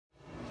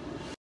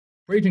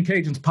Ragin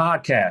Cajuns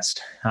podcast.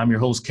 I'm your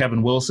host,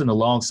 Kevin Wilson,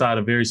 alongside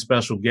a very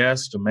special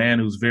guest, a man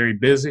who's very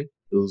busy,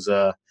 who's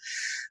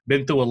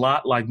been through a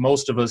lot like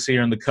most of us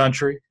here in the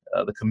country,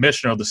 the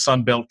commissioner of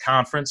the Belt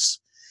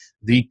Conference,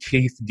 the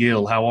Keith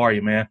Gill. How are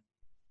you, man?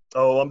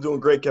 Oh, I'm doing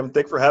great, Kevin.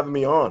 Thanks for having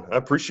me on. I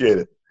appreciate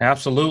it.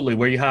 Absolutely.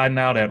 Where you hiding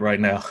out at right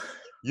now?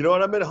 You know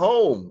what? I'm at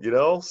home,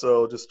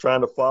 so just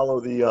trying to follow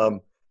the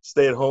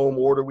stay-at-home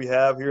order we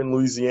have here in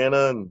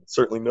Louisiana, and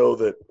certainly know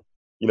that,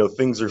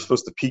 things are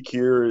supposed to peak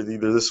here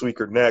either this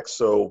week or next.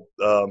 So,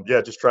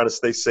 just trying to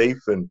stay safe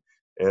and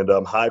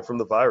hide from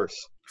the virus.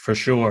 For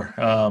sure.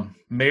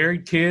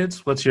 Married,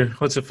 kids? What's your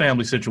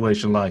family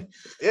situation like?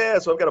 Yeah,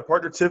 so I've got a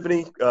partner,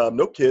 Tiffany,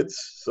 no kids.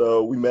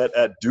 So we met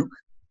at Duke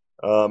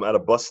at a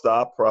bus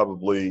stop,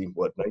 probably,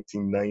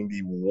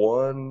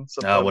 1991?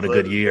 Oh, what a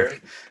good year.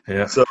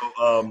 Yeah. So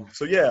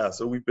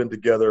we've been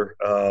together,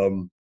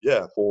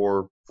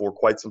 for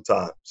quite some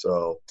time.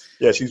 So,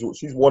 yeah, she's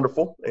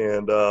wonderful.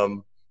 And,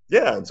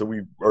 and so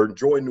we are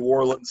enjoying New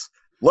Orleans.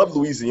 Love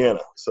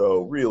Louisiana.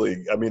 So really,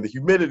 the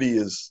humidity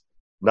is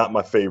not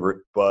my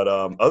favorite, but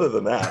other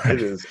than that,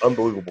 it is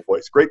unbelievable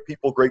place. Great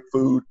people, great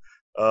food,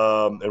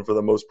 and for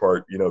the most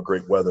part,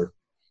 great weather.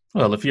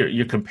 Well, if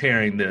you're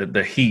comparing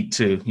the heat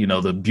to,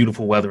 the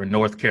beautiful weather in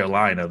North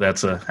Carolina,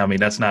 that's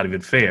not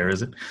even fair,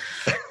 is it?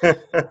 Yeah,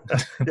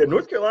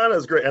 North Carolina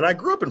is great. And I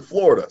grew up in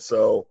Florida,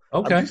 so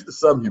okay. I'm used to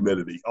some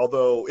humidity,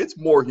 although it's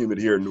more humid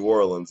here in New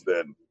Orleans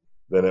than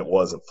it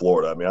was in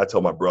Florida. I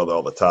tell my brother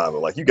all the time,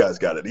 I'm like, you guys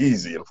got it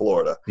easy in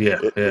Florida. Yeah.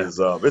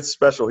 It's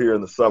special here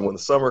in the summer. When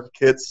the summer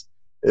hits,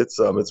 it's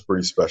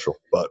pretty special.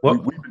 But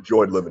we've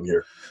enjoyed living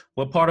here.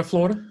 What part of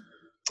Florida?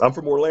 I'm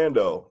from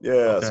Orlando. Yeah.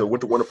 Okay. So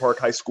went to Winter Park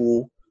High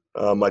School.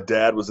 My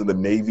dad was in the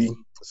Navy,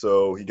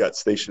 so he got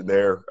stationed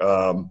there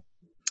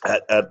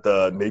at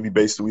the Navy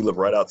base. So we live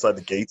right outside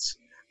the gates.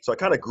 So I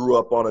kind of grew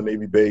up on a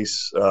Navy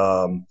base.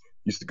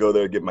 Used to go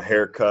there, get my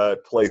hair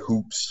cut, play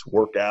hoops,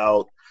 work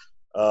out.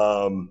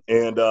 And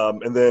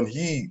then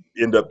he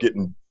ended up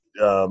getting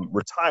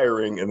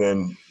retiring, and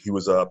then he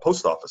was a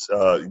post office.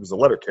 He was a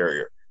letter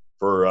carrier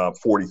for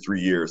 43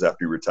 years after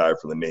he retired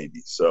from the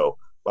Navy. So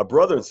my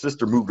brother and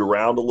sister moved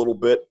around a little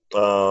bit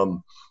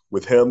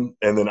with him,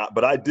 and then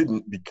but I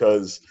didn't,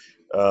 because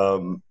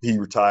he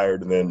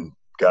retired and then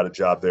got a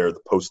job there at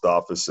the post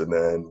office, and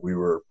then we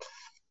were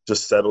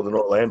just settled in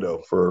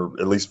Orlando for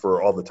at least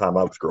for all the time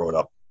I was growing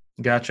up.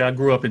 Gotcha. I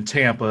grew up in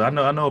Tampa. I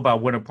know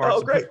about Winter Park.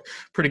 Oh, great.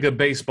 Pretty good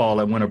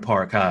baseball at Winter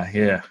Park High.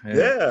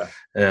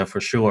 Yeah, for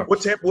sure.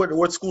 What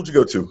school did you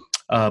go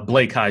to?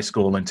 Blake High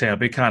School in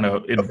Tampa.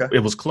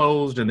 It was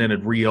closed, and then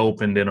it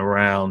reopened in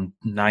around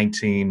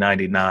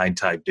 1999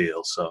 type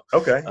deal. So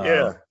okay,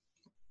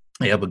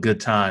 yeah, but good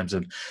times.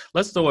 And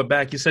let's throw it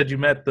back. You said you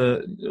met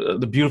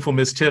the beautiful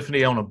Miss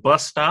Tiffany on a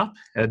bus stop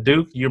at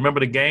Duke. You remember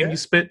the game you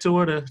spit to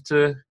her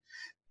to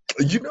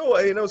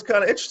It's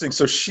kind of interesting.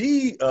 So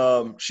she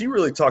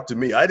really talked to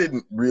me. I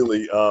didn't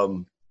really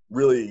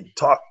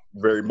talk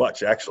very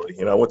much,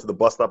 actually. I went to the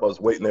bus stop. I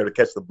was waiting there to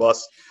catch the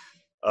bus.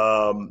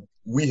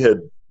 We had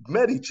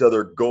met each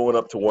other going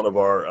up to one of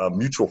our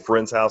mutual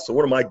friends' house. So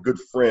one of my good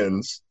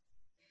friends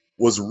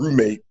was a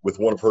roommate with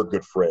one of her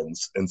good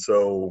friends. And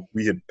so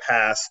we'd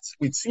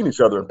seen each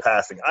other in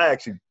passing. I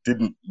actually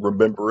didn't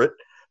remember it.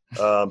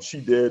 She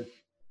did,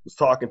 was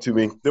talking to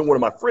me. Then one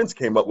of my friends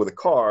came up with a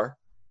car,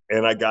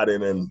 and I got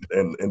in and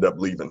ended up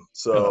leaving.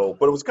 So,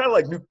 but it was kind of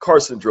like new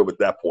car syndrome at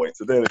that point.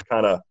 So then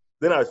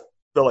I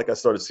felt like I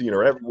started seeing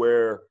her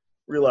everywhere,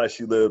 realized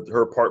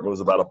her apartment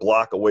was about a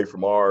block away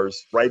from ours,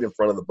 right in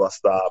front of the bus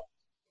stop.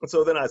 And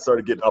so then I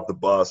started getting off the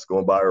bus,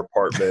 going by her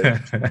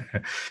apartment. And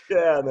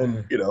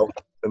then,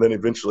 and then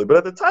eventually, but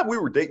at the time we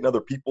were dating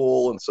other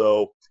people. And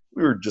so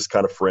we were just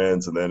kind of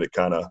friends. And then it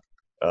kind of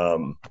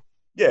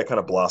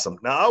blossomed.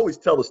 Now I always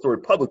tell the story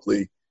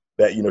publicly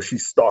that, she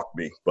stalked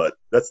me, but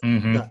that's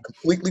not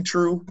completely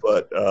true,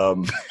 but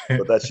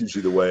that's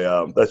usually the way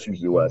I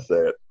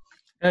say it.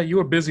 Yeah, you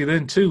were busy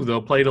then too,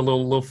 though. Played a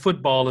little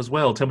football as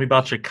well. Tell me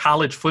about your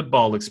college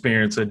football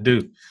experience at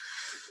Duke.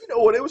 You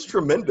know what? It was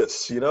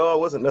tremendous. I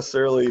wasn't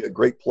necessarily a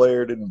great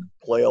player, didn't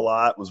play a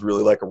lot, was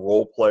really like a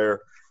role player.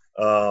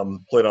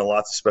 Played on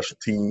lots of special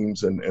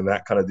teams and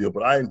that kind of deal,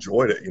 but I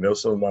enjoyed it.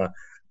 Some of my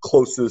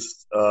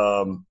closest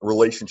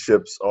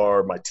relationships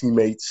are my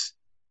teammates,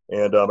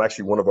 and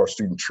actually one of our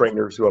student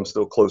trainers who I'm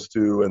still close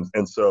to.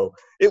 And so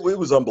it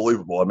was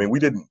unbelievable. We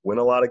didn't win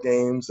a lot of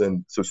games.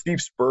 And so Steve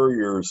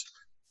Spurrier's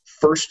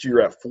first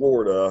year at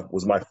Florida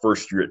was my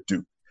first year at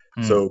Duke.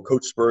 So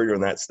Coach Spurrier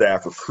and that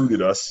staff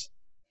recruited us.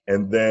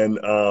 And then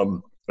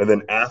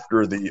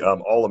after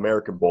the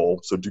All-American Bowl,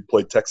 so Duke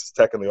played Texas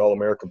Tech in the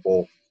All-American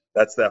Bowl,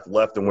 that staff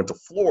left and went to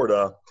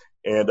Florida.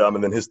 And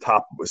then his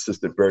top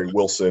assistant, Barry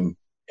Wilson,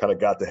 kind of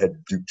got the head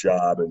Duke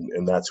job,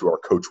 and that's who our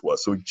coach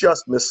was. So we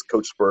just missed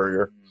Coach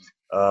Spurrier,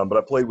 but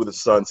I played with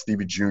his son,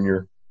 Stevie Jr.,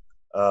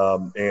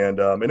 and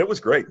it was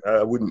great.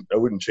 I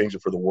wouldn't change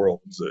it for the world.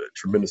 It was a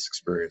tremendous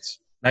experience.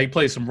 Now you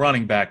play some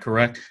running back,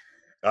 correct?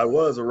 I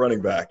was a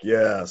running back,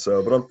 yeah.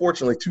 So, but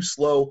unfortunately, too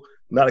slow,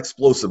 not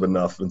explosive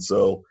enough, and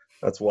so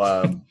that's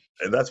why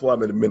and that's why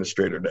I'm an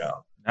administrator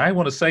now. I didn't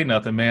want to say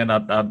nothing, man.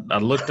 I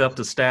looked up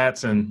the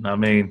stats, and I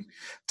mean,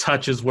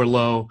 touches were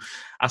low.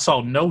 I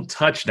saw no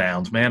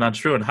touchdowns, man. I'm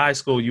sure in high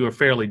school you were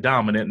fairly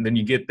dominant, and then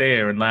you get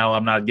there, and now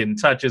I'm not getting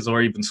touches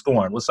or even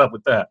scoring. What's up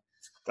with that?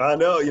 I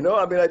know,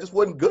 I just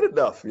wasn't good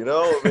enough,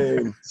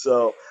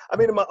 So,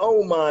 in my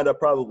own mind, I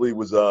probably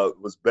was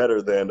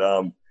better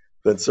than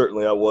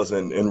certainly I was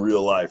in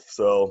real life.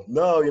 So,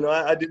 no,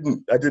 I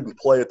didn't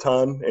play a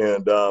ton,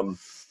 and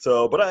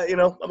but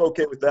I'm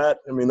okay with that.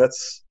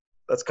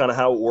 That's kind of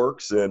how it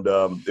works, and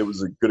it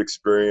was a good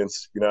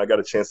experience. I got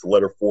a chance to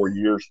let her 4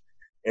 years,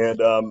 and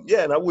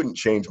and I wouldn't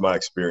change my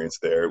experience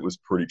there. It was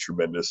pretty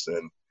tremendous,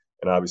 and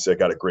obviously I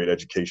got a great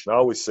education. I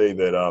always say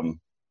that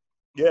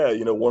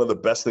one of the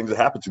best things that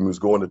happened to me was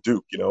going to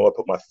Duke. I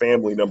put my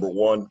family number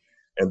one,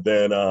 and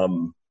then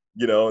and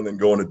then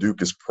going to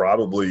Duke is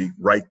probably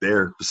right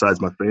there besides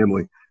my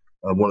family.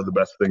 One of the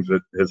best things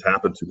that has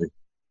happened to me.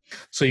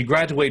 So you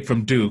graduate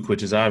from Duke,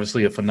 which is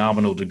obviously a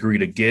phenomenal degree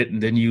to get,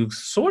 and then you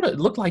sort of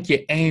look like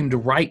you aimed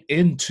right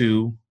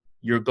into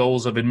your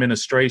goals of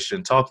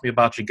administration. Talk to me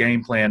about your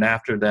game plan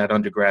after that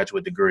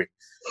undergraduate degree.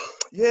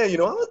 Yeah,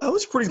 I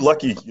was pretty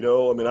lucky.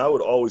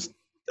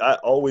 I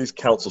always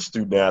counsel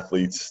student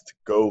athletes to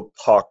go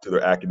talk to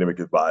their academic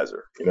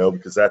advisor,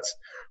 because that's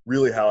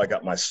really how I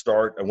got my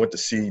start. I went to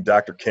see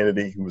Dr.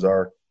 Kennedy, who was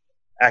our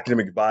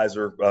academic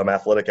advisor,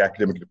 athletic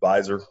academic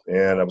advisor.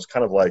 And I was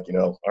kind of like,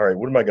 all right,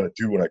 what am I going to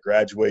do when I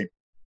graduate?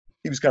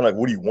 He was kind of like,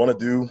 what do you want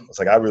to do? I was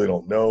like, I really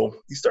don't know.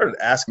 He started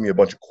asking me a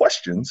bunch of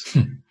questions.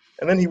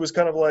 And then he was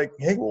kind of like,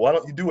 hey, well, why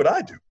don't you do what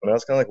I do? And I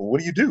was kind of like, well,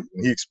 what do you do?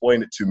 And he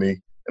explained it to me.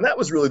 And that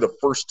was really the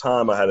first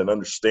time I had an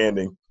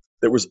understanding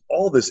there was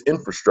all this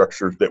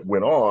infrastructure that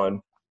went on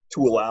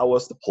to allow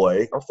us to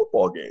play our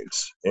football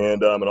games,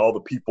 and all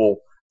the people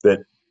that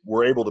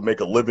were able to make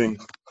a living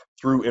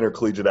through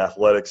intercollegiate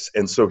athletics.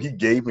 And so he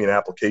gave me an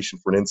application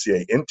for an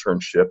NCAA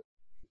internship,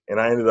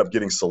 and I ended up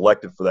getting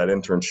selected for that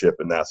internship,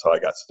 and that's how I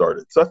got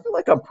started. So I feel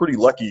like I'm pretty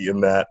lucky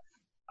in that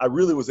I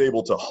really was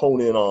able to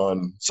hone in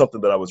on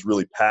something that I was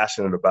really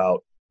passionate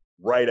about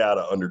right out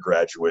of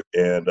undergraduate.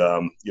 And,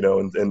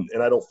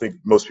 and I don't think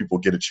most people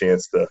get a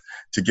chance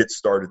to get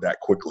started that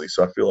quickly.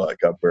 So I feel like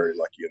I'm very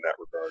lucky in that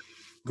regard.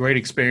 Great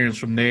experience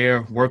from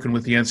there, working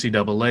with the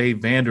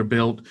NCAA,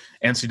 Vanderbilt,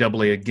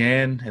 NCAA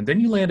again, and then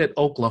you land at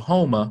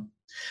Oklahoma.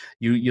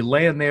 You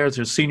land there as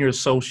your senior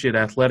associate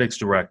athletics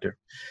director,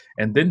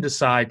 and then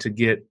decide to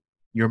get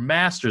your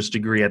master's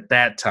degree at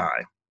that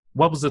time.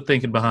 What was the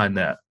thinking behind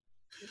that?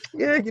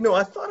 Yeah,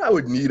 I thought I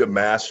would need a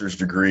master's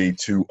degree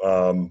to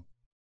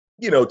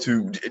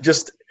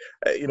just,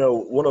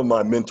 one of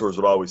my mentors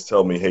would always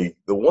tell me, hey,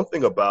 the one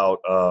thing about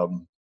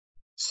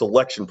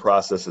selection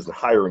processes and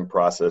hiring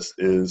process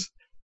is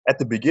at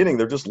the beginning,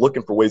 they're just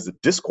looking for ways to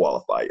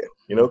disqualify you,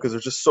 because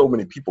there's just so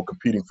many people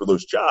competing for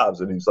those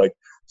jobs. And he's like,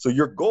 so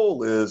your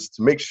goal is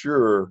to make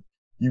sure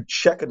you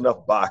check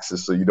enough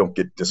boxes so you don't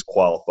get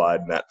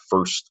disqualified in that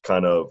first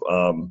kind of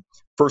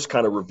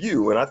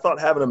review. And I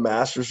thought having a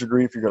master's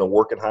degree, if you're going to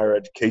work in higher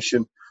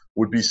education,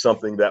 would be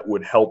something that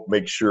would help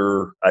make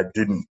sure I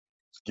didn't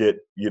get,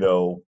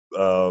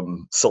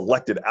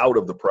 selected out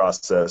of the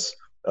process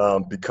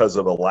because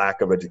of a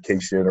lack of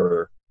education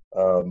or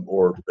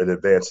an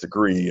advanced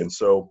degree. And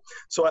so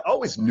I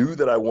always knew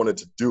that I wanted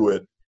to do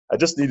it. I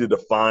just needed to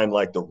find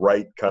like the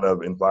right kind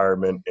of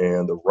environment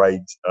and the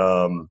right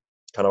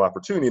kind of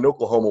opportunity. And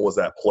Oklahoma was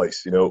that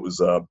place. It was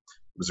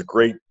a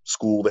great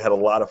school. They had a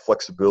lot of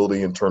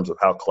flexibility in terms of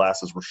how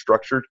classes were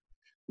structured,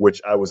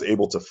 which I was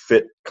able to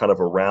fit kind of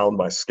around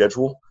my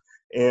schedule.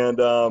 And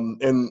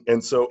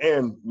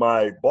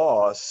my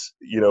boss,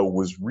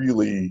 was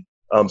really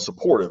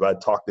supportive. I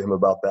talked to him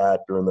about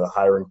that during the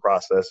hiring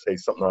process. Hey,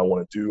 something I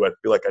want to do. I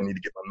feel like I need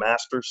to get my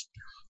master's.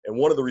 And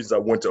one of the reasons I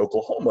went to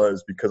Oklahoma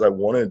is because I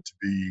wanted to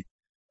be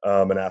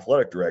an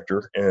athletic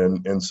director.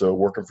 And so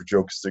working for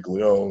Joe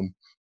Castiglione,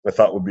 I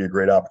thought would be a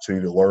great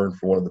opportunity to learn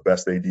from one of the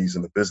best ADs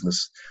in the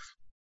business.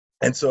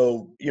 And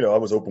so, I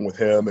was open with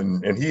him,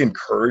 and he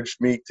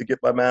encouraged me to get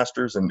my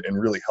master's and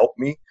really helped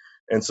me.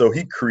 And so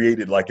he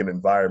created like an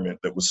environment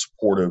that was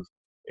supportive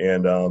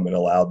and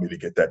allowed me to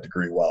get that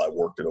degree while I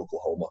worked at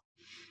Oklahoma.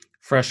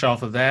 Fresh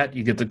off of that,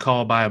 you get the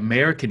call by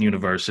American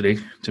University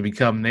to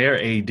become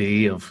their AD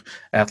of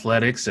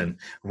athletics and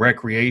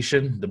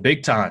recreation. The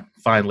big time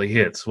finally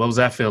hits. What was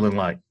that feeling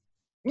like?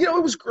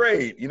 It was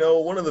great.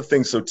 One of the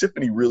things, so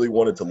Tiffany really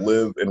wanted to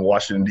live in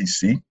Washington,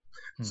 D.C.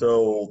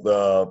 So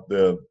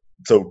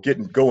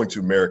going to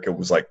America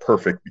was like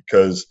perfect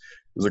because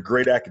it was a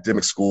great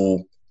academic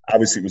school.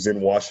 Obviously, it was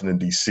in Washington,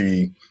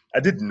 D.C. I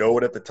didn't know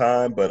it at the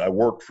time, but I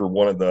worked for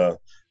one of the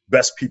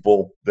best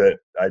people that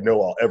I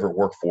know I'll ever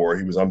work for.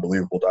 He was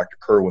unbelievable, Dr.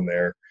 Kerwin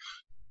there.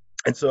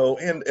 And so,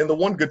 and the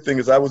one good thing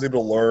is I was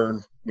able to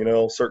learn,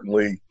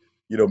 certainly,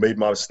 made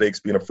my mistakes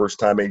being a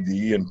first-time AD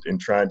and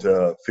trying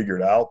to figure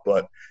it out.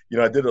 But,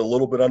 I did it a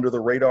little bit under the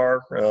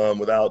radar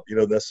without,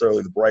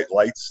 necessarily the bright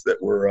lights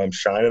that were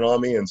shining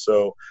on me. And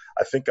so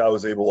I think I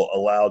was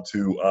allowed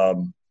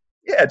to,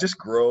 just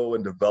grow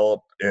and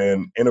develop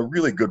in a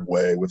really good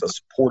way with a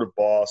supportive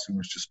boss who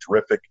was just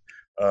terrific.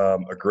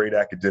 a great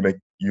academic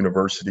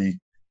university,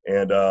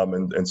 and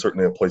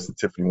certainly a place that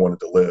Tiffany wanted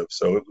to live.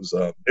 So it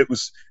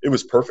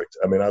was perfect.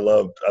 I mean, I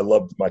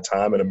loved my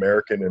time at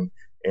American,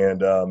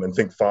 and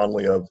think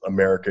fondly of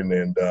American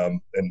and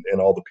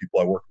all the people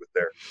I worked with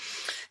there.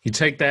 You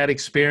take that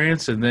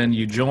experience and then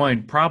you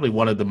join probably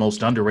one of the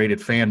most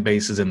underrated fan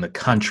bases in the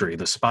country,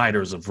 the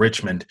Spiders of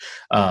Richmond.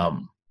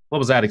 What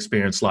was that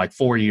experience like?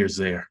 4 years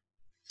there.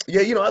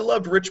 Yeah, I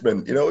loved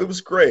Richmond. It was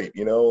great.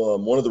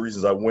 One of the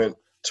reasons I went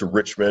to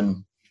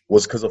Richmond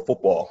was because of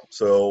football.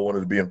 So I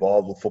wanted to be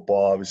involved with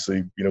football.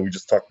 Obviously, we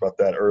just talked about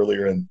that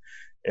earlier, and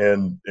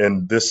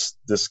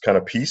this kind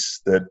of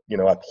piece that,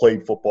 I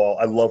played football.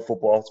 I love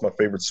football. It's my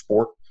favorite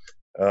sport.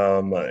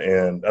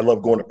 And I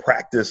love going to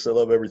practice. I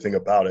love everything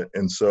about it.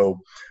 And so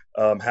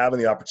having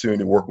the opportunity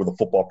to work with a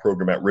football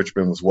program at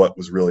Richmond was what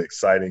was really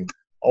exciting.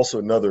 Also,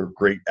 another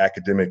great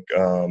academic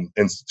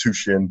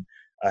institution.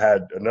 I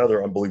had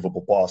another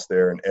unbelievable boss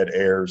there, and Ed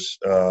Ayers,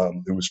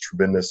 who was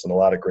tremendous, and a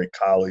lot of great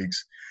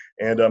colleagues.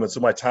 And so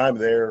my time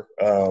there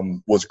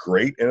was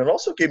great. And it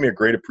also gave me a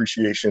great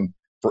appreciation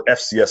for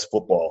FCS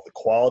football, the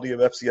quality of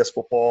FCS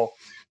football,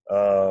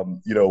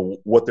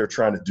 what they're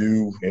trying to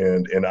do,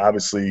 and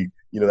obviously,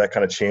 that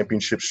kind of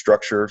championship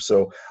structure.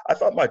 So I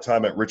thought my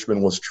time at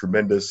Richmond was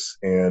tremendous,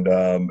 and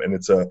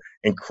it's an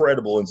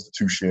incredible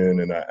institution.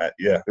 And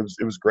it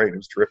was great. It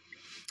was terrific.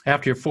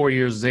 After your 4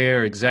 years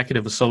there,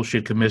 Executive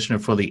Associate Commissioner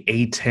for the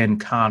A10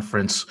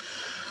 Conference,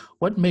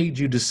 what made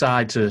you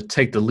decide to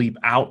take the leap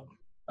out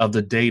of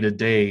the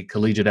day-to-day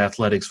collegiate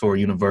athletics for a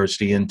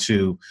university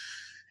into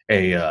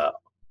a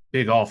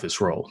big office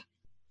role?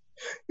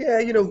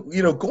 Yeah,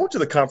 going to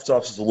the conference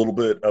office is a little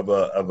bit of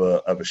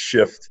a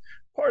shift.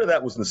 Part of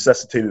that was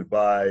necessitated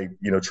by,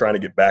 trying to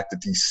get back to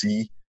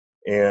DC.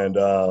 And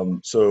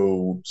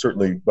so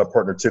certainly my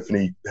partner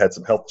Tiffany had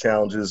some health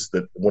challenges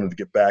that wanted to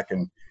get back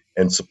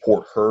and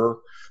support her.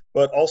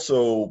 But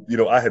also,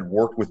 I had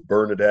worked with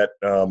Bernadette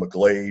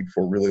McGlade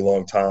for a really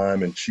long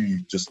time, and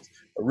she just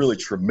a really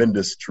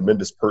tremendous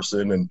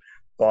person, and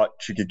thought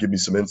she could give me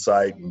some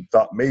insight, and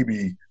thought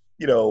maybe,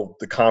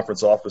 the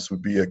conference office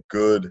would be a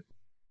good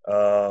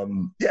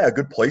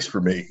place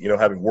for me.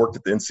 Having worked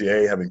at the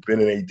NCAA, having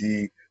been an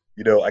AD,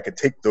 I could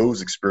take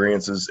those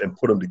experiences and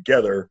put them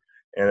together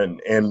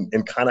and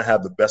kind of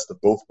have the best of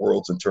both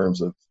worlds in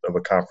terms of a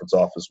conference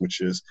office,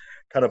 which is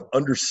kind of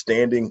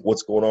understanding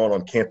what's going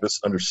on campus,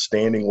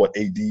 understanding what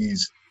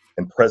ADs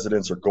and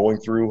presidents are going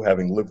through,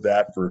 having lived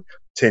that for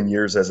 10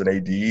 years as an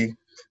AD,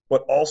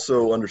 but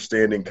also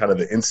understanding kind of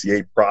the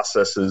NCAA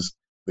processes,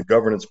 the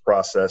governance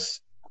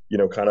process,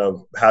 kind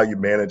of how you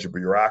manage a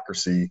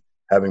bureaucracy,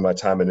 having my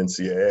time at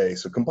NCAA.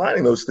 So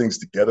combining those things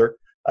together,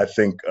 I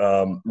think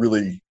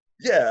really,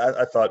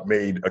 I thought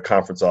made a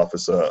conference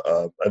office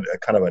a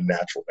kind of a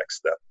natural next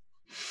step.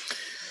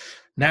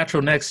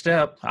 Natural next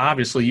step.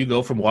 Obviously, you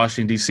go from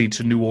Washington, D.C.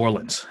 to New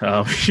Orleans.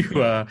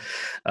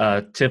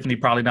 Tiffany,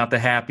 probably not the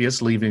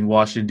happiest leaving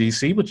Washington,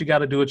 D.C., but you got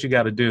to do what you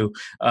got to do.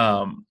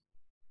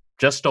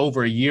 Just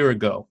over a year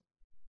ago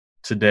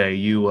today,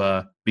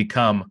 you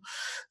become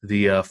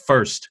the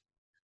first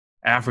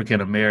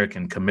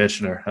African-American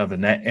commissioner of the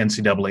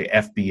NCAA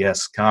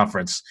FBS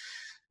Conference,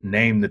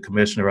 named the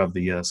commissioner of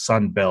the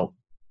Sun Belt.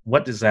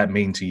 What does that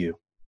mean to you?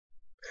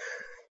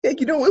 Yeah,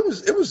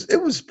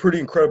 it was pretty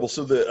incredible.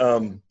 So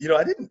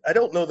I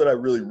don't know that I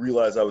really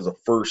realized I was a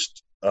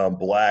first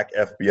Black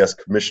FBS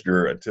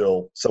commissioner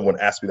until someone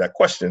asked me that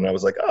question. And I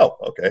was like, oh,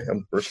 okay, I'm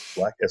the first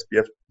Black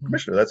FBS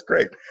commissioner. That's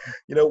great.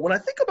 When I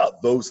think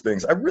about those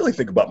things, I really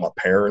think about my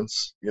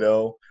parents.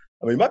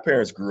 My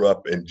parents grew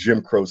up in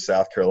Jim Crow,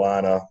 South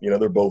Carolina.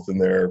 They're both in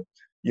their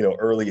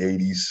early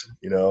 80s.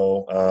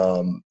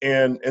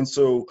 And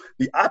so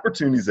the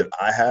opportunities that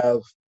I have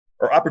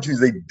are opportunities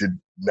they did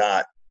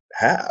not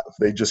have.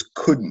 They just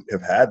couldn't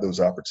have had those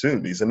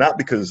opportunities, and not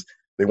because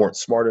they weren't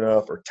smart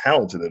enough or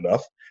talented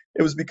enough.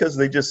 It was because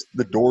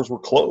the doors were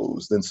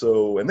closed. And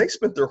they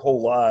spent their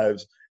whole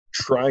lives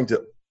trying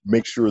to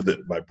make sure that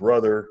my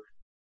brother,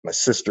 my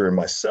sister, and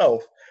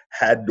myself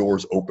had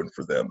doors open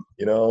for them,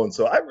 and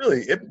so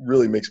it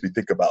really makes me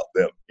think about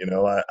them.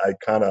 I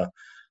kind of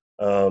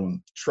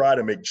try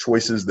to make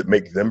choices that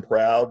make them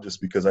proud,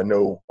 just because I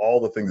know all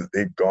the things that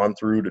they've gone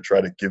through to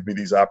try to give me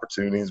these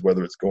opportunities,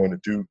 whether it's going to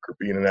Duke or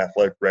being an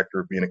athletic director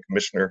or being a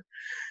commissioner.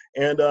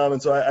 And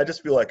so I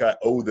just feel like I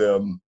owe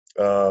them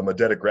a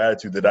debt of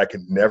gratitude that I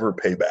can never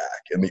pay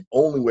back. And the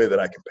only way that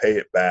I can pay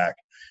it back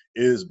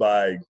is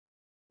by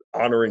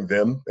honoring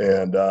them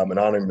and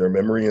honoring their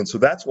memory. And so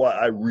that's what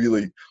I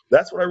really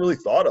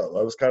thought of.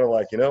 I was kind of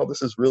like,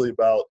 this is really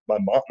about my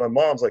mom. My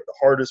mom's like the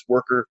hardest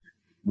worker,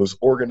 most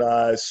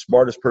organized,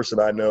 smartest person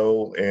I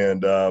know.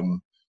 And,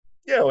 and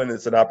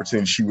it's an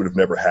opportunity she would have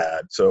never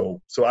had.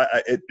 So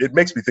it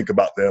makes me think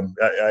about them.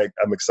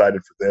 I'm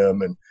excited for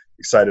them and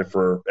excited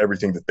for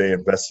everything that they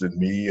invested in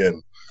me,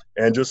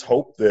 and just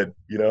hope that,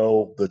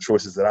 the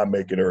choices that I'm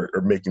making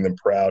are making them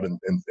proud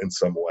in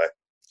some way.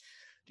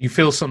 Do you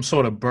feel some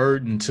sort of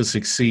burden to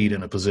succeed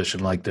in a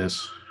position like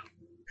this?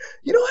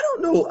 I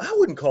don't know. I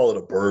wouldn't call it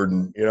a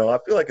burden. I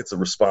feel like it's a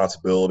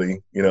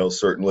responsibility,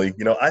 certainly.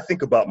 I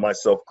think about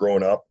myself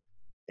growing up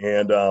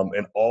and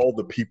all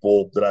the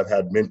people that I've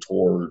had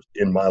mentors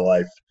in my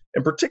life,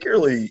 and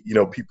particularly,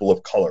 people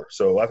of color.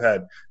 So I've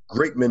had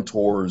great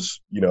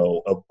mentors,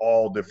 of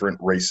all different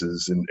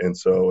races.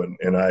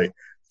 And I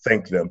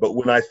thank them. But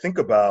when I think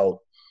about,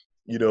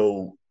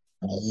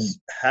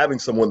 having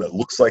someone that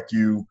looks like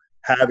you,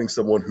 having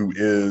someone who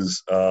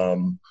is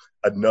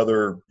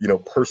another,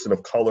 person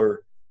of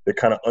color that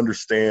kind of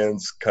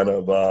understands kind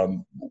of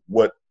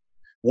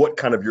what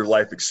kind of your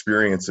life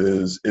experience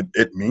is,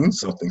 it means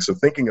something. So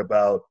thinking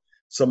about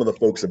some of the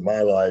folks in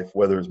my life,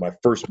 whether it's my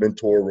first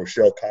mentor,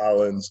 Rochelle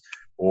Collins,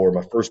 or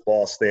my first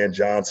boss, Stan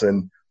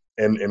Johnson,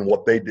 and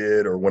what they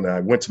did, or when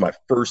I went to my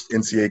first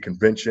NCAA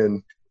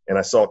convention and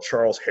I saw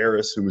Charles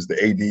Harris, who was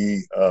the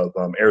AD of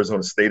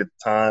Arizona State at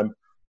the time,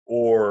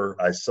 or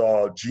I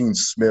saw Gene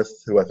Smith,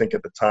 who I think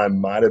at the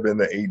time might have been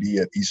the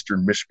AD at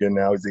Eastern Michigan.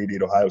 Now he's AD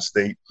at Ohio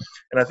State.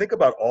 And I think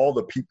about all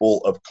the people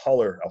of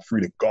color,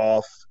 Alfreda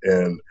Goff,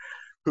 and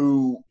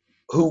who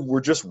were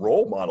just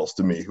role models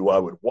to me, who I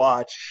would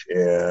watch,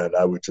 and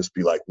I would just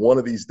be like, one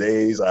of these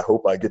days, I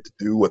hope I get to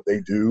do what they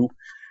do.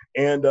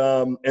 And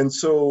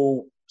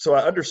so I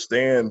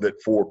understand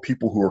that for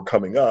people who are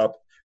coming up,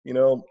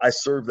 I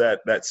serve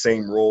that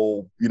same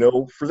role,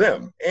 for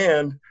them.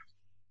 And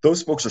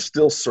those folks are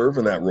still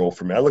serving that role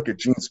for me. I look at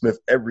Gene Smith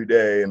every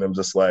day and I'm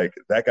just like,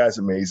 that guy's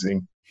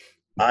amazing.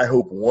 I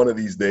hope one of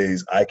these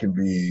days I can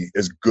be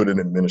as good an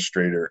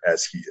administrator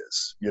as he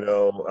is,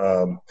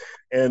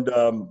 and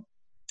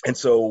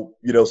so,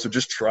 so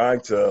just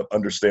trying to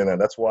understand that.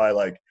 That's why,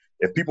 like,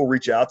 if people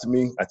reach out to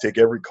me, I take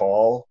every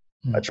call.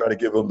 I try to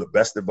give them the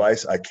best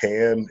advice I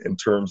can in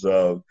terms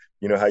of,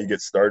 how you get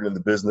started in the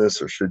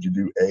business, or should you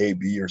do A,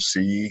 B, or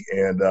C,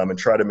 and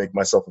try to make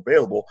myself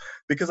available,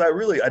 because I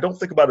don't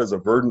think about it as a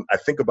burden. I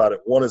think about it,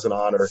 one, as an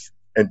honor,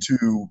 and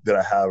two, that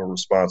I have a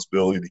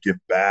responsibility to give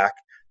back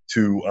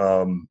to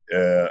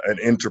an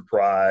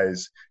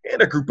enterprise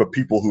and a group of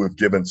people who have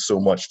given so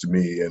much to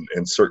me.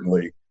 And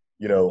certainly,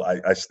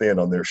 I stand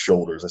on their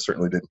shoulders. I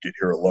certainly didn't get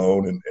here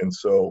alone. And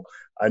so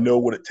I know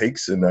what it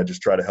takes, and I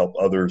just try to help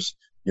others,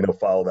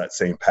 follow that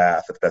same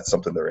path if that's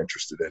something they're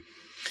interested in.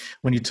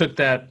 When you took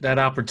that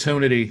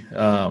opportunity,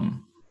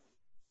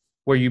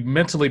 were you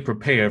mentally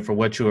prepared for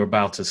what you were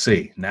about to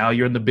see? Now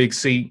you're in the big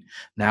seat.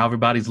 Now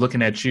everybody's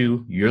looking at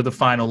you. You're the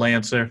final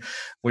answer.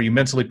 Were you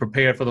mentally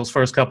prepared for those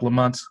first couple of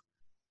months?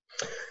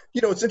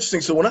 It's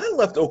interesting. So when I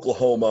left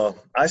Oklahoma,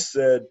 I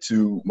said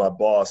to my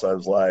boss, I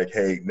was like,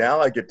 hey,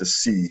 now I get to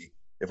see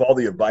if all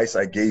the advice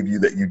I gave you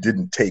that you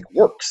didn't take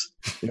works,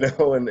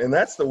 and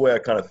that's the way I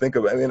kind of think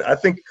of it. I mean, I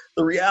think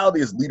the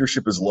reality is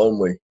leadership is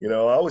lonely. I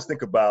always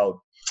think about,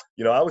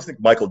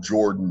 Michael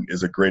Jordan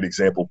is a great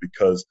example,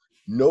 because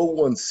no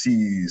one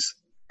sees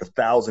the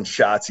 1,000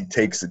 shots he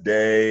takes a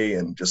day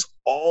and just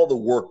all the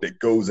work that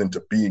goes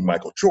into being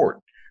Michael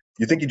Jordan.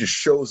 You think he just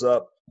shows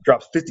up,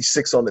 drops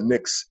 56 on the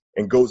Knicks,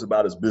 and goes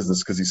about his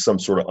business because he's some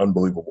sort of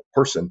unbelievable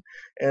person.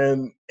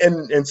 And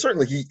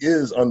certainly he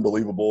is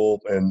unbelievable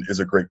and is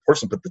a great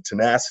person, but the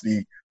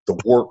tenacity, the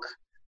work,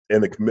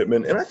 and the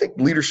commitment. And I think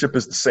leadership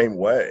is the same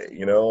way.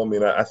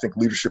 I think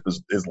leadership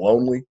is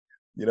lonely,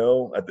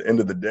 at the end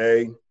of the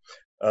day.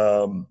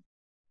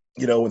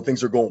 When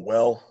things are going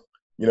well,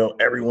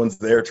 everyone's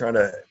there trying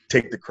to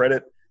take the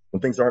credit. When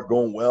things aren't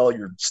going well,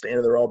 you're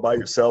standing there all by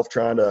yourself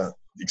trying to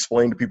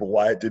explain to people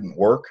why it didn't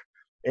work.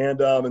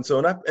 And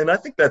I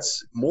think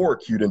that's more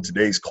acute in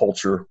today's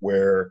culture,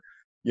 where,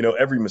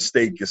 every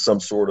mistake is some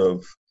sort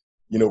of,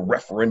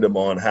 referendum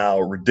on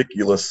how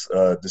ridiculous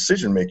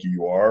decision maker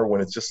you are,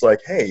 when it's just like,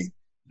 hey,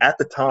 at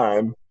the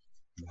time,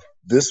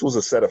 this was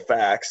a set of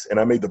facts and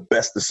I made the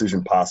best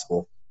decision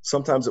possible.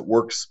 Sometimes it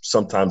works,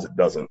 sometimes it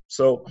doesn't.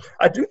 So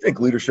I do think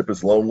leadership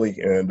is lonely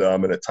and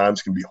at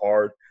times can be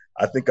hard.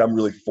 I think I'm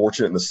really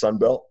fortunate in the Sun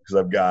Belt because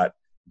I've got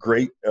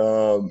great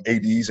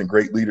ADs and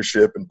great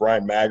leadership. And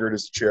Brian Maggard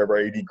is the chair of our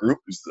AD group,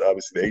 who's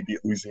obviously the AD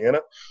at Louisiana.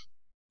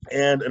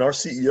 And in our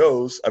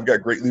CEOs, I've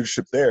got great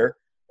leadership there.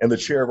 And the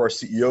chair of our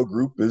CEO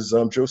group is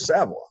Joe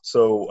Savoy.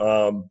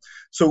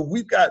 So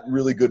we've got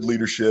really good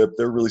leadership.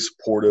 They're really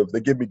supportive.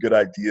 They give me good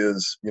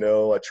ideas.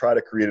 I try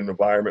to create an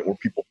environment where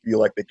people feel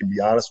like they can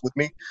be honest with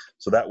me.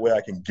 So that way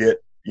I can get,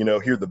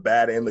 hear the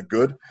bad and the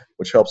good,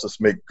 which helps us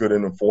make good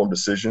and informed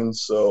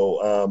decisions.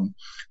 So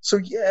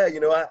yeah,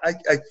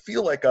 I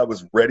feel like I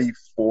was ready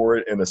for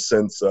it in a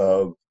sense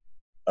of,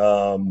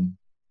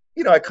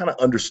 I kind of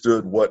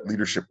understood what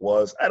leadership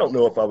was. I don't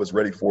know if I was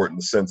ready for it in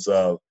the sense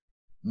of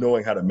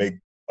knowing how to make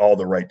all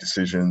the right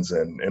decisions.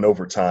 And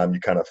over time, you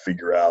kind of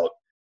figure out,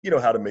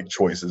 how to make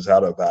choices, how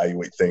to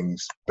evaluate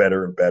things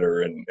better and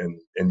better. And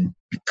you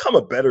become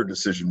a better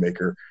decision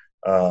maker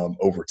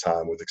over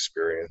time with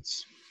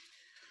experience.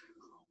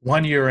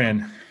 1 year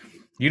in,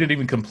 you didn't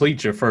even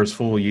complete your first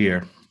full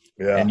year.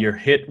 Yeah. And you're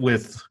hit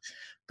with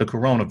the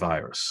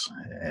coronavirus.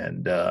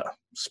 And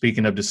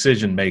speaking of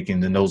decision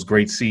making and those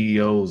great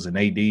CEOs and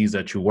ADs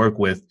that you work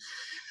with,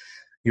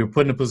 you're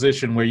put in a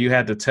position where you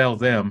had to tell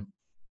them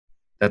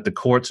that the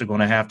courts are going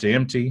to have to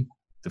empty,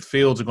 the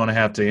fields are going to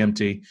have to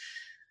empty,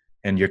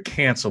 and you're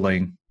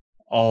canceling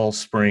all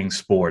spring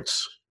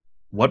sports.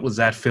 What was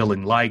that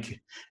feeling like,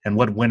 and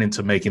what went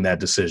into making that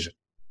decision?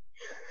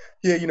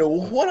 Yeah,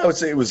 one, I would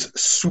say it was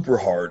super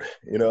hard,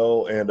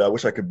 and I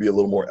wish I could be a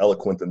little more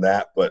eloquent than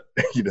that, but,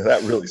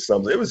 that really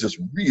sums it. It was just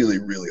really,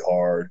 really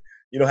hard.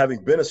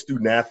 Having been a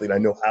student athlete, I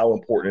know how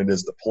important it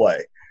is to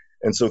play.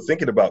 And so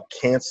thinking about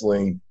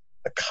canceling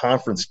a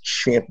conference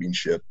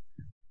championship,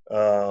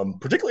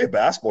 particularly a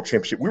basketball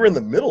championship, we were in the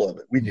middle of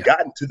it. We'd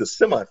gotten to the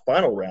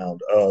semifinal round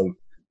of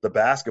the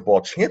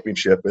basketball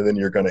championship, and then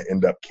you're going to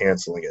end up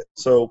canceling it.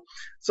 So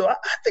I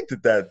think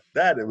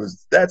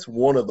that's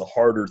one of the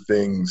harder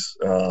things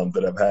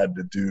that I've had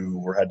to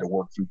do or had to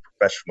work through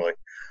professionally.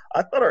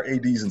 I thought our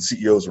ADs and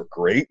CEOs were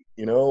great.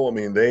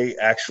 They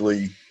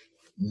actually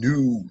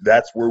knew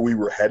that's where we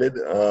were headed.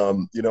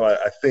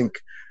 I think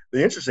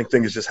the interesting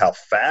thing is just how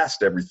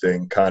fast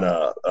everything kind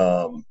of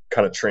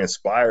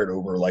transpired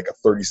over like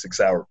a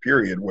 36-hour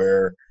period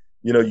where,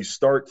 you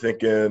start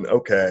thinking,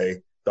 okay,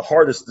 the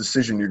hardest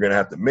decision you're going to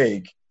have to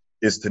make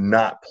is to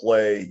not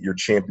play your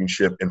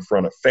championship in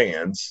front of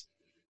fans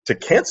to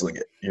canceling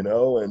it, and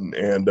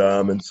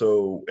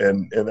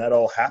that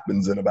all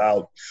happens in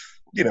about,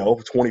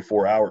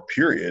 24-hour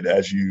period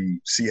as you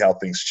see how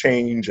things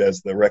change,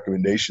 as the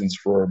recommendations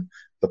for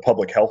the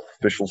public health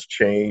officials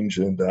change.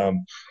 And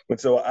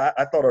so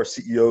I thought our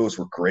CEOs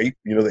were great.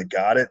 They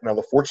got it. Now,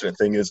 the fortunate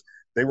thing is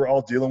they were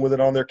all dealing with it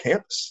on their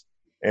campus.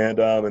 And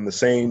the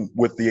same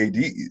with the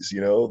ADs,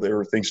 there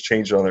were things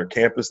changing on their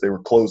campus. They were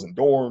closing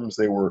dorms.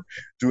 They were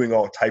doing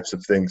all types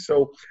of things.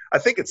 So I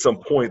think at some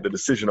point the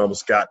decision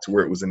almost got to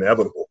where it was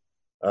inevitable,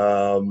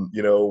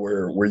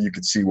 where you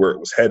could see where it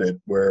was headed,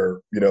 where,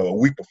 a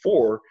week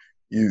before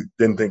you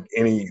didn't think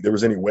there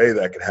was any way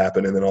that could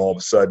happen. And then all of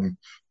a sudden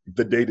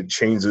the data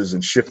changes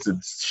and shifts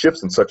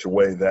in such a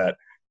way that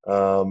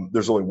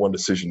there's only one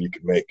decision you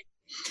can make.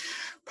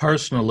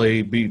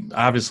 Personally,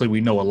 obviously we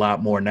know a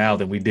lot more now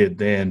than we did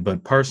then,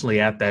 but personally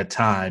at that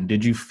time,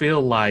 did you feel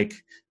like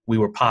we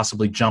were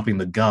possibly jumping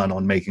the gun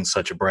on making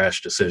such a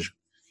brash decision?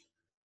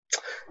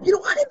 I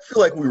didn't feel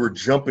like we were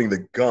jumping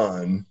the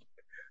gun,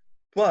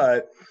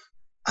 but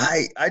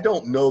I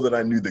don't know that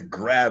I knew the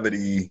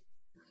gravity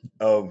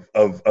of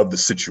the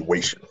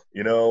situation,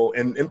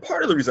 and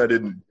part of the reason I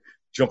didn't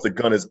jump the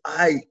gun is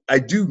I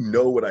do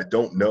know what I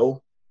don't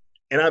know.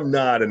 And I'm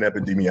not an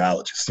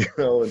epidemiologist,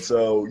 and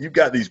so you've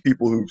got these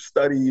people who've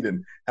studied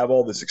and have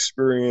all this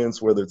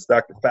experience, whether it's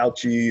Dr.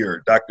 Fauci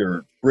or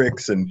Dr.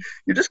 Bricks, and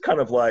you're just kind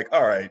of like,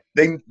 all right,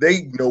 they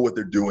know what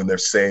they're doing. They're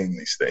saying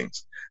these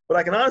things. But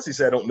I can honestly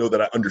say I don't know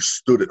that I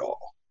understood it all,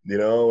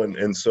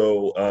 and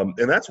so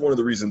and that's one of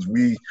the reasons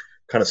we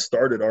kind of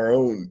started our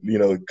own,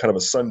 kind of a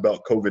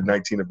Sunbelt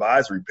COVID-19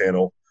 advisory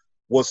panel,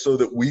 was so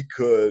that we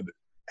could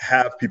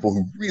have people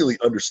who really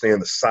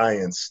understand the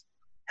science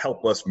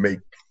help us make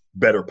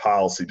better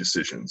policy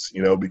decisions,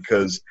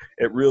 because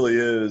it really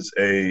is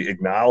a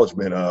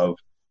acknowledgement of,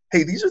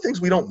 hey, these are things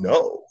we don't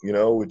know,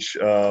 which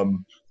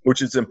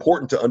is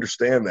important to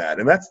understand that.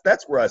 And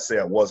that's where I say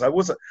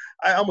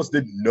I almost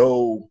didn't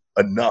know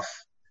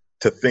enough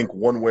to think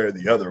one way or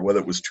the other, whether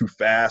it was too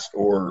fast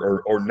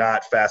or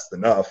not fast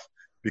enough,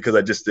 because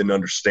I just didn't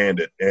understand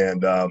it.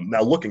 And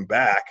now looking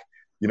back,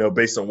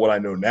 based on what I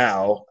know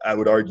now, I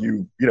would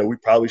argue, we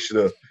probably should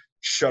have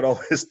shut all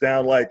this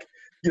down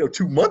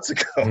 2 months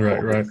ago,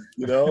 right.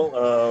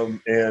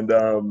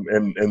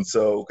 And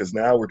so, because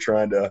now we're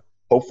trying to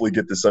hopefully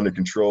get this under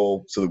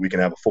control so that we can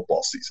have a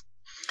football season.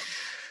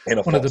 And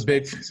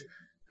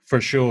for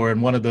sure.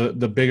 And one of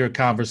the bigger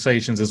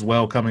conversations as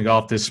well coming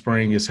off this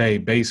spring is, hey,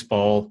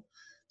 baseball,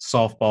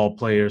 softball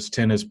players,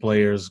 tennis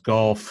players,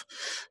 golf,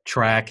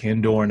 track,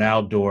 indoor and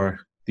outdoor,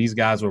 these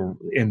guys were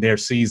in their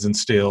season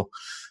still,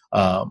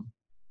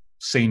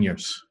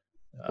 seniors.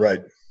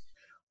 Right.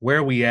 Where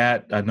are we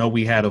at? I know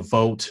we had a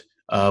vote.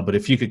 But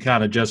if you could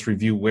kind of just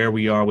review where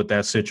we are with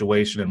that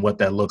situation and what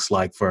that looks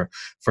like for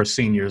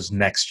seniors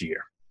next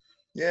year.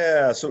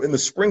 Yeah. So in the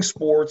spring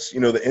sports, the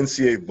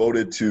NCAA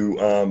voted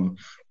to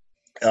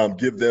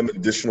give them an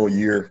additional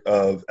year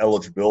of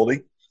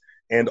eligibility,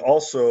 and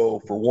also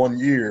for 1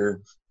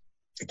 year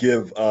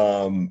give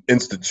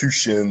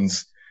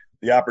institutions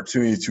the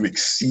opportunity to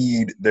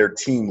exceed their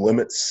team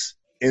limits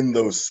in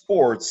those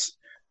sports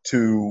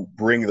to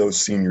bring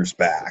those seniors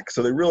back.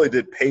 So they really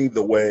did pave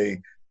the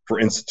way for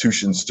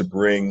institutions to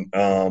bring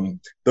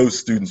those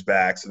students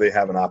back, so they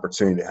have an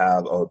opportunity to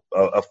have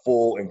a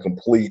full and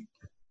complete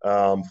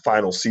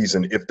final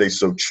season if they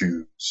so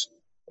choose.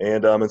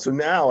 And so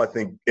now I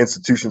think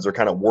institutions are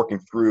kind of working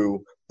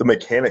through the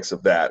mechanics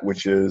of that,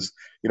 which is,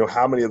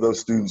 how many of those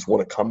students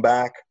want to come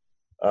back?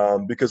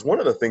 Because one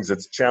of the things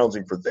that's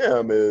challenging for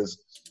them is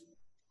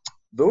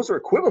those are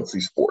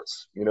equivalency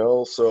sports,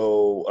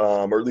 so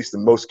or at least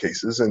in most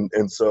cases,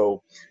 and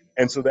so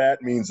that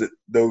means that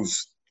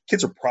those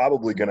kids are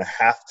probably going to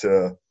have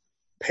to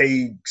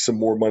pay some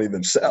more money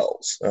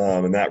themselves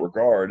in that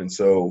regard. And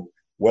so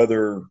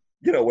whether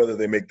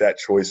they make that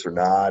choice or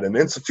not, and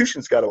the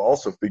institution's got to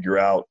also figure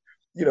out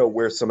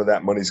where some of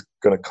that money's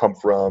going to come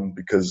from,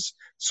 because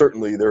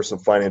certainly there are some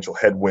financial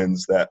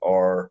headwinds that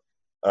are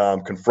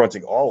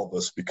confronting all of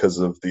us because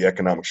of the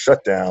economic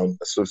shutdown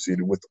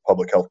associated with the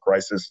public health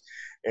crisis.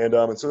 And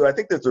so I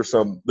think that there's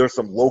some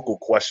local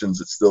questions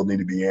that still need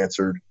to be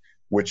answered,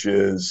 which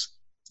is,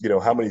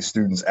 how many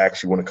students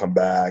actually want to come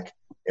back,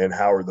 and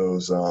how are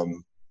those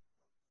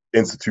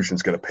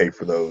institutions going to pay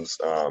for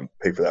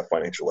that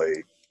financial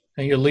aid.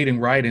 And you're leading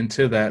right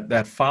into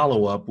that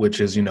follow-up, which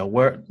is,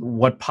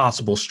 what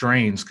possible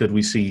strains could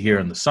we see here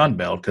in the Sun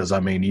Belt? Because,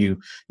 you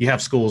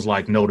have schools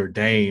like Notre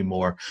Dame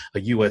or a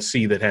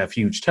USC that have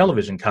huge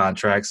television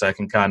contracts that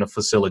can kind of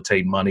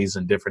facilitate monies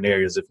in different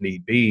areas if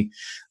need be.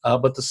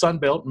 But the Sun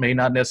Belt may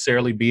not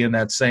necessarily be in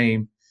that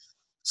same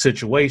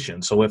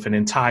situation. So if an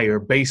entire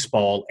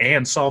baseball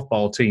and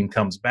softball team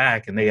comes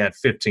back and they had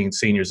 15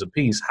 seniors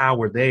apiece,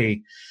 how are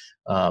they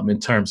in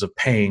terms of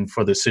paying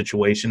for the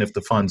situation if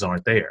the funds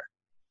aren't there?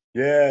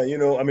 Yeah,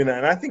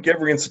 and I think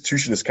every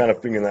institution is kind of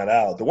figuring that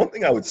out. The one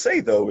thing I would say,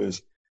 though,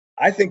 is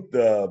I think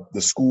the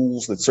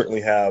schools that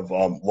certainly have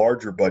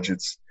larger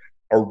budgets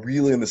are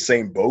really in the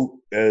same boat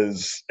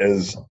as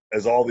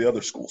all the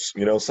other schools.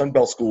 Sun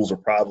Belt schools are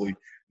probably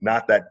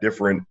not that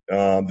different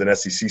than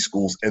SEC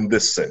schools in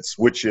this sense,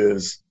 which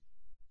is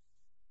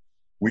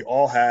we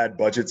all had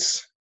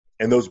budgets,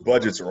 and those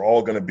budgets are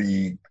all going to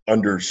be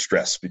under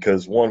stress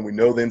because, one, we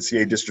know the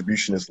NCAA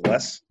distribution is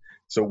less,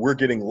 so we're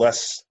getting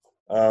less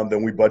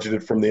than we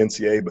budgeted from the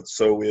NCAA, but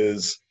so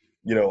is,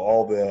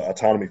 all the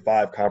Autonomy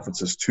 5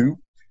 conferences too.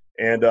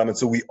 And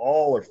so we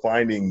all are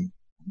finding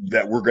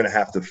that we're going to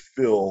have to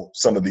fill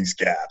some of these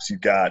gaps.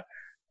 You've got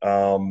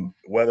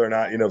whether or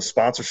not,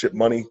 sponsorship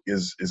money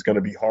is going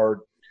to be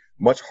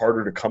much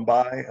harder to come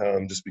by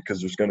just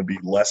because there's going to be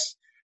less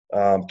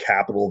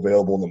capital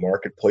available in the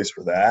marketplace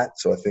for that.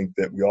 So I think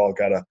that we all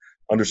got to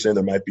understand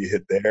there might be a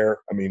hit there.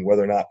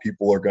 Whether or not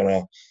people are going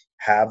to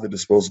have the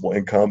disposable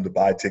income to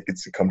buy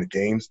tickets to come to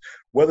games,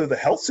 whether the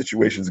health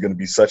situation is going to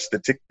be such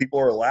that people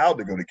are allowed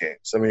to go to games.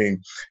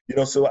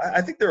 So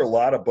I think there are a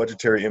lot of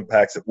budgetary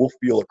impacts that we'll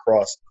feel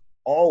across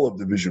all of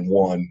Division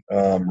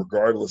I,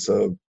 regardless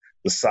of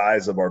the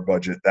size of our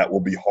budget. That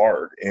will be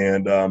hard.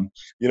 And,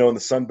 in the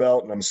Sun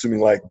Belt, and I'm assuming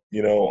like,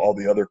 all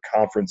the other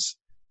conferences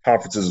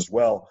as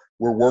well,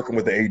 we're working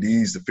with the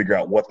ADs to figure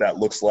out what that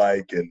looks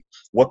like and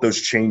what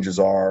those changes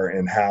are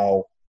and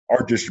how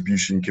our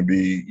distribution can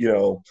be,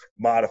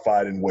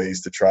 modified in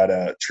ways to try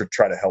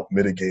to help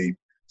mitigate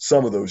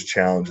some of those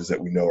challenges that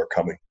we know are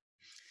coming.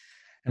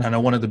 And I know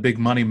one of the big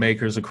money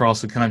makers across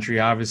the country,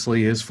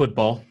 obviously, is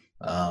football.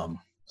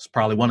 It's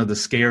probably one of the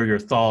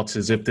scarier thoughts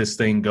is if this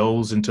thing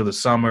goes into the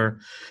summer,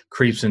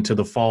 creeps into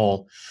the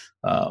fall,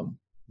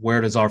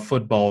 where does our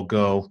football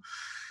go?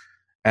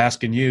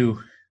 Asking you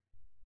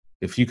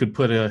if you could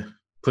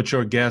put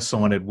your guess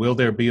on it, will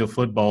there be a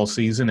football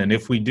season? And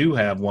if we do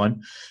have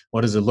one,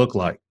 what does it look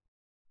like?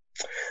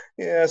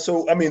 Yeah,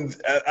 so,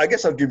 I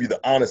guess I'll give you the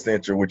honest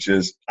answer, which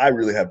is I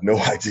really have no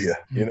idea,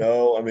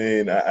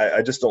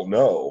 I just don't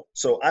know.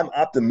 So I'm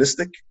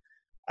optimistic.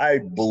 I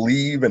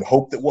believe and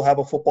hope that we'll have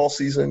a football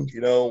season.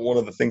 One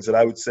of the things that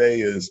I would say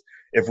is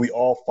if we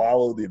all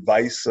follow the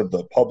advice of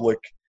the public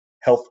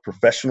health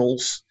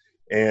professionals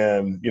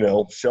and,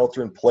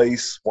 shelter in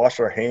place, wash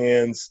our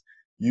hands,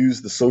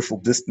 use the social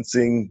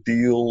distancing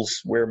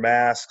deals, wear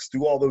masks,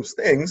 do all those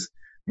things,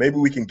 maybe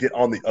we can get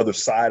on the other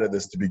side of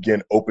this to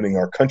begin opening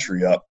our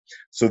country up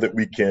so that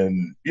we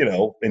can,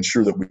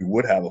 ensure that we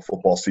would have a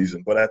football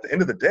season. But at the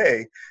end of the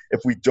day,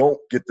 if we don't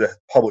get the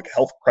public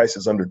health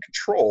crisis under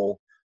control,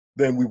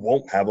 then we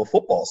won't have a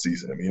football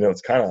season.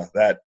 It's kind of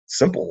that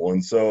simple.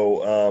 And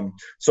so,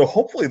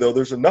 hopefully, though,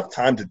 there's enough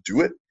time to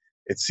do it.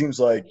 It seems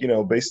like,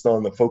 based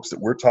on the folks that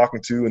we're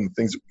talking to and the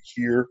things that we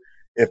hear,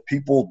 if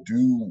people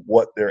do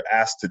what they're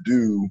asked to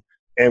do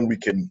and we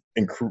can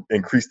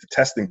increase the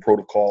testing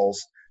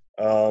protocols,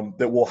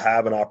 that we'll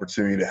have an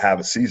opportunity to have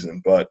a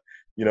season. But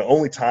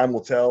only time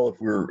will tell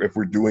if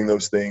we're doing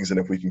those things and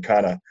if we can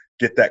kind of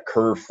get that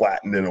curve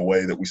flattened in a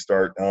way that we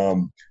start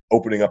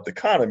opening up the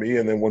economy.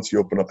 And then once you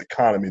open up the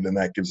economy, then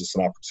that gives us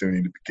an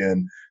opportunity to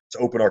begin to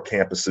open our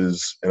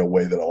campuses in a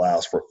way that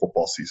allows for a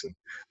football season.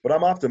 But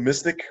I'm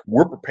optimistic.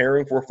 We're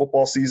preparing for a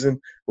football season.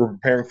 We're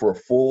preparing for a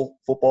full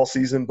football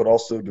season, but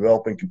also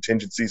developing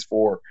contingencies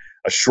for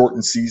a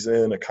shortened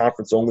season, a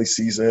conference-only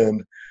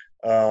season.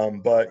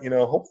 But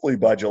hopefully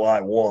by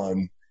July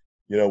 1,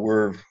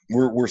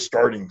 we're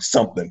starting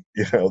something,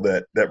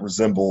 that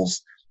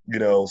resembles,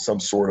 some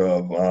sort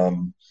of,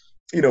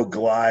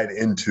 glide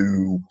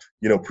into,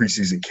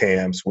 preseason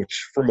camps,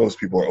 which for most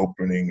people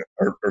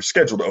are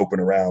scheduled to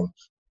open around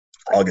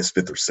August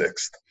 5th or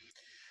 6th.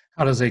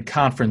 How does a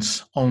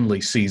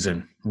conference-only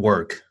season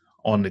work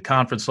on the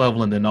conference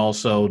level? And then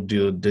also,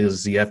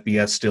 does the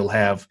FBS still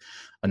have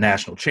a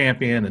national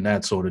champion and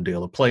that sort of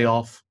deal, a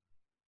playoff?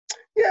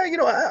 Yeah,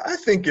 I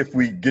think if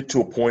we get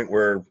to a point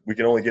where we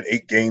can only get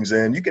 8 games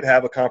in, you could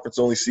have a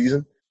conference-only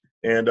season,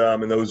 and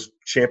those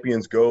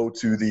champions go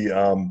to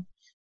the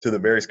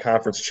various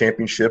conference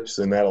championships,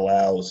 and that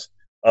allows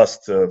us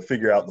to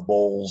figure out the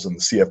bowls and the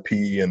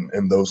CFP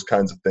and those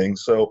kinds of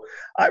things. So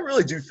I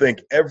really do think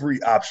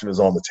every option is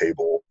on the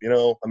table.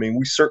 I mean,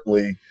 we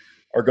certainly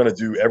are going to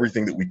do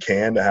everything that we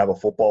can to have a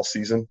football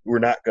season. We're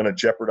not going to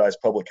jeopardize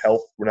public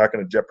health. We're not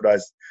going to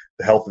jeopardize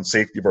the health and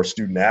safety of our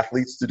student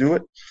athletes to do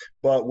it.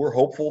 But we're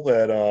hopeful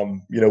that,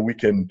 we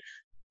can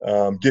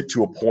get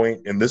to a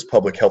point in this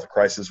public health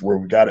crisis where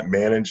we got it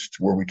managed,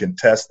 where we can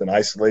test and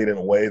isolate in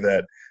a way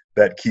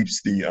that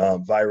keeps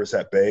the virus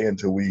at bay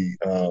until we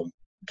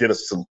get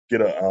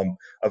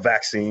a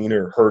vaccine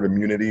or herd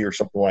immunity or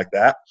something like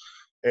that.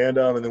 And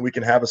then we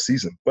can have a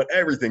season. But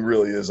everything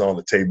really is on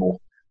the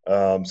table.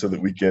 So that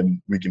we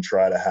can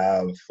try to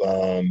have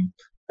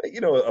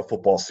a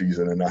football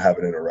season and not have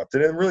it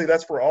interrupted. And really,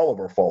 that's for all of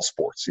our fall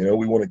sports.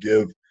 We want to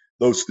give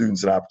those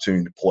students an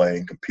opportunity to play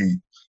and compete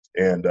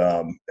and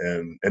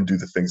do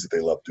the things that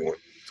they love doing.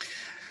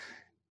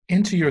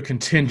 Into your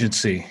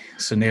contingency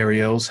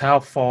scenarios, how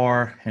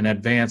far in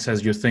advance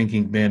has your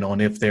thinking been on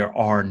if there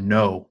are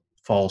no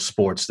fall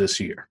sports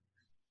this year?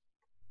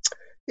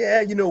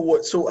 Yeah, you know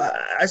what? So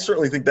I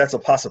certainly think that's a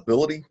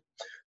possibility.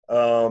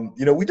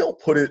 We don't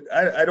put it.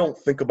 I don't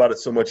think about it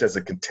so much as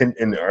a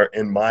in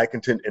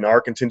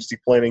our contingency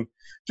planning,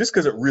 just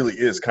because it really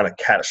is kind of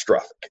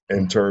catastrophic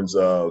in terms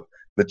of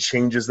the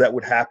changes that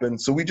would happen.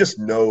 So we just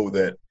know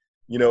that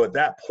at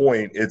that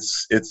point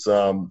it's a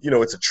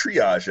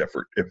triage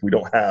effort if we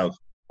don't have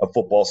a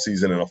football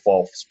season and a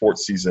fall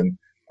sports season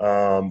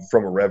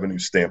from a revenue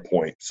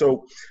standpoint.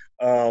 So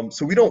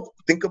we don't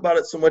think about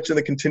it so much in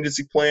the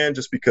contingency plan,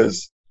 just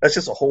because that's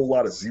just a whole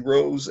lot of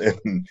zeros.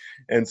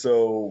 And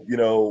so,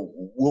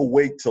 we'll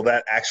wait till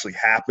that actually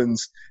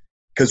happens,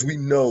 because we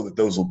know that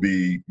those will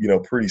be,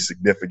 pretty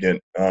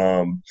significant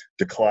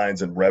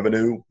declines in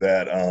revenue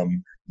that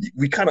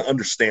we kind of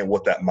understand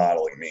what that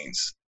modeling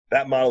means.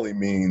 That modeling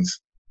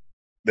means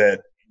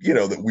that,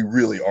 that we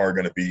really are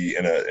going to be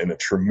in a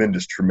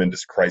tremendous,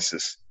 tremendous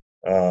crisis,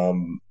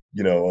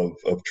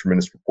 of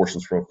tremendous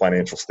proportions from a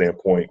financial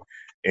standpoint.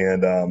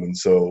 And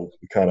so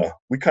we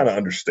kind of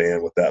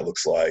understand what that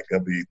looks like.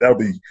 That'll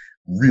be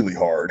really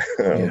hard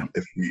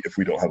if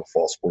we don't have a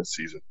fall sports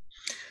season.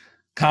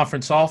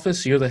 Conference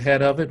office, you're the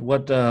head of it.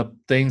 What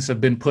things have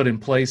been put in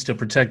place to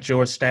protect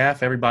your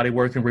staff? Everybody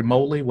working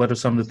remotely. What are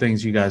some of the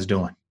things you guys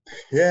doing?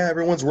 Yeah,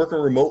 everyone's working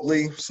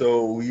remotely.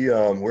 So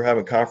we're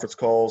having conference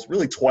calls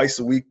really twice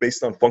a week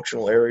based on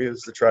functional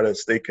areas to try to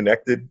stay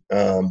connected.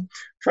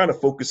 Trying to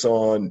focus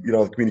on,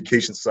 the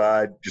communication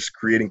side, just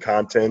creating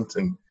content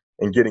and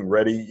getting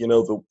ready.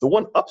 The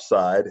one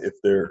upside, if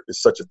there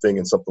is such a thing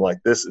in something like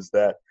this, is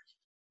that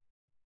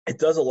it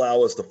does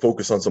allow us to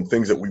focus on some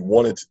things that we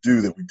wanted to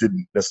do that we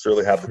didn't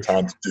necessarily have the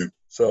time to do.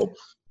 So,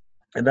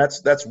 and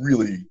that's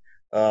really,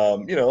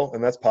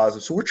 and that's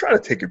positive. So we're trying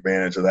to take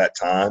advantage of that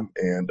time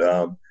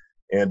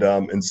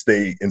and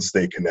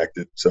stay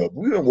connected. So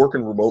we've been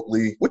working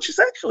remotely, which is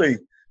actually,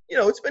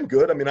 it's been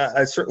good. I mean,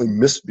 I certainly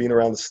miss being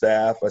around the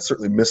staff. I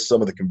certainly miss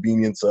some of the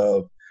convenience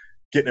of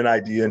getting an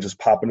idea and just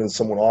popping into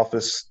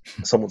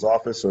someone's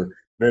office, or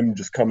them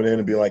just coming in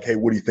and being like, hey,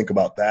 what do you think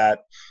about that?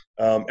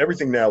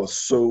 Everything now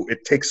is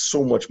it takes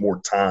so much more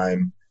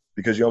time,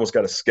 because you almost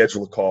got to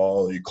schedule a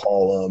call, or you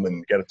call them and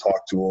you got to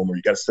talk to them, or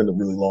you got to send a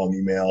really long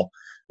email.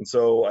 And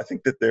so I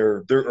think that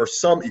there are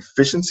some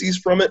efficiencies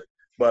from it,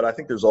 but I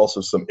think there's also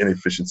some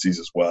inefficiencies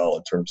as well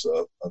in terms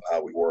of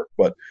how we work.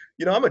 But,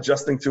 I'm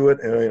adjusting to it.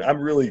 And I mean,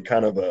 I'm really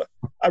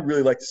I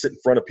really like to sit in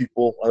front of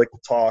people. I like to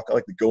talk. I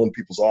like to go in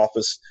people's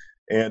office.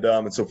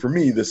 And so for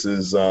me, this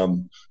is,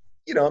 I'm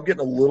getting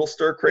a little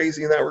stir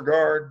crazy in that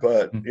regard,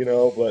 but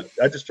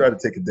I just try to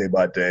take it day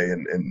by day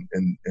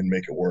and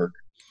make it work.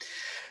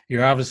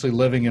 You're obviously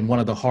living in one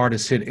of the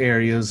hardest hit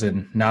areas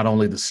in not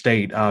only the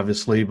state,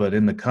 obviously, but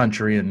in the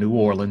country, in New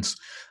Orleans.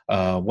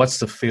 What's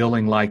the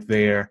feeling like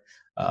there?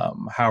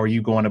 How are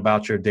you going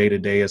about your day to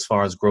day as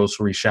far as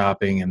grocery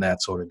shopping and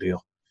that sort of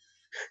deal?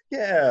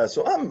 Yeah.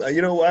 So I've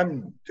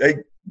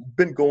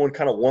been going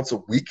kind of once a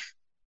week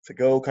to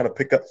go kind of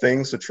pick up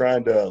things, to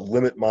trying to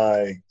limit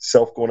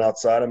myself going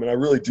outside. I mean, I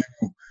really do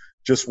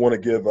just want to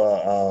give,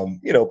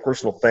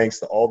 personal thanks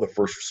to all the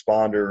first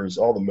responders,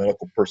 all the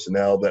medical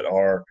personnel that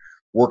are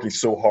working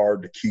so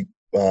hard to keep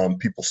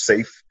people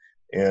safe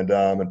and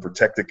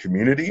protect the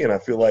community. And I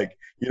feel like,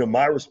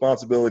 my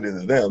responsibility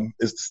to them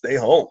is to stay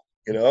home,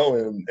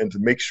 and to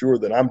make sure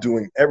that I'm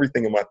doing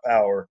everything in my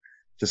power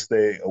to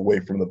stay away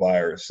from the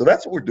virus. So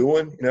that's what we're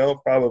doing.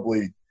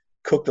 Probably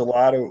cooked a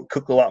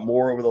lot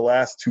more over the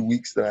last 2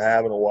 weeks than I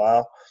have in a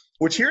while,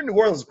 which here in New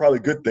Orleans is probably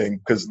a good thing,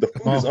 because the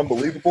food is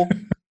unbelievable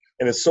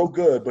and it's so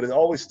good, but it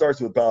always starts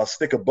with about a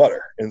stick of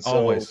butter. And so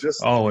always.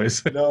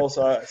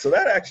 So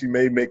that actually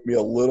may make me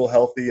a little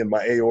healthy, and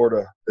my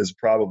aorta is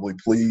probably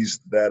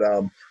pleased that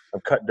I'm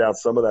cutting down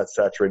some of that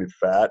saturated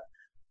fat.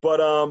 But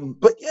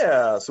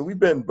yeah, so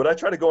but I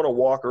try to go on a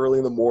walk early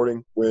in the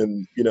morning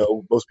when,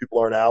 most people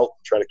aren't out,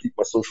 try to keep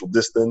my social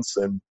distance.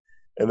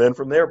 And then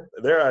from there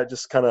I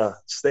just kind of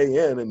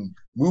stay in and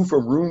move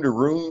from room to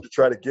room to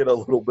try to get a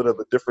little bit of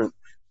a different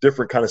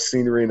kind of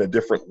scenery and a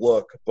different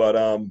look. But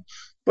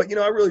But,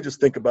 I really just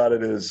think about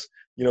it as,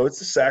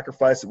 it's a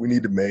sacrifice that we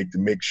need to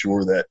make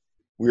sure that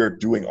we are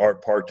doing our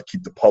part to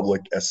keep the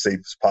public as safe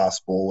as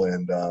possible.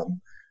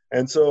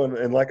 And so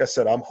like I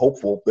said, I'm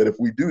hopeful that if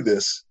we do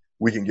this,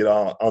 we can get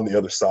on the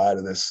other side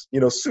of this,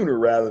 sooner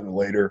rather than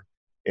later,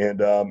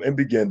 and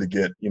begin to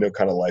get,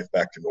 kind of life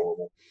back to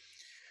normal.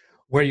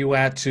 Where are you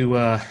at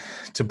to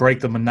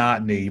break the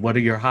monotony? What are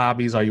your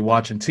hobbies? Are you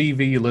watching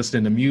TV? You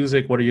listening to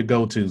music? What are your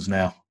go-tos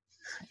now?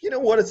 You know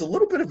what? It's a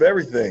little bit of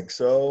everything.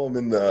 So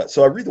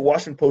I read the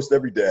Washington Post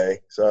every day.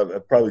 So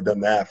I've probably done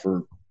that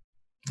for.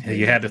 Yeah,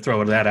 you had to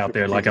throw that out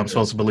there like I'm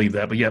supposed to believe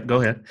that. But yep,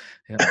 go ahead.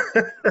 Yeah.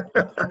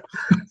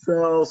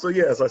 So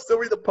I still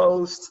read the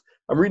Post.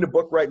 I'm reading a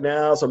book right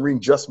now. So I'm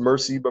reading Just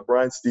Mercy by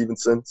Brian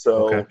Stevenson.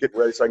 So getting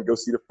ready so I can go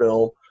see the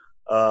film.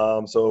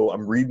 So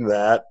I'm reading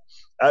that.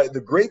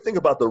 The great thing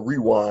about the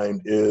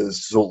Rewind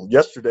is, so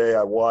yesterday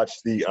I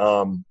watched the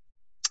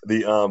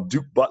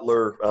Duke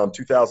Butler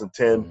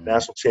 2010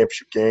 national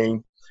championship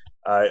game.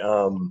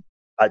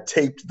 I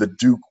taped the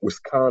Duke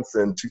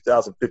Wisconsin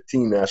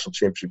 2015 national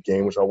championship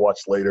game, which I'll watch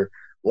later.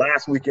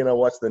 Last weekend I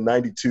watched the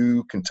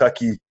 '92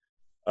 Kentucky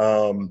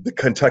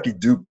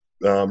Duke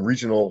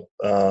regional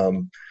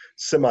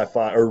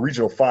semifinal or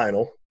regional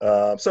final.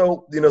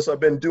 So I've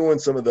been doing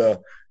some of the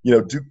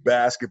Duke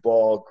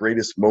basketball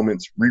greatest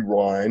moments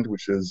rewind,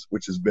 which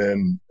has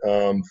been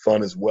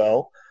fun as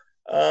well.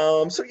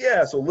 So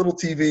a little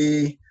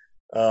TV,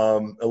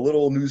 a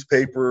little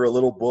newspaper, a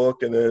little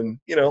book, and then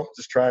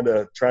just trying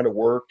to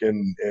work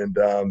and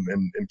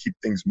keep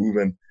things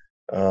moving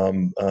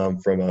from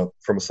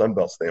a Sun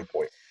Belt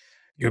standpoint.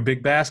 You're a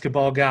big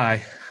basketball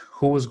guy.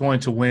 Who was going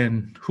to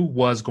win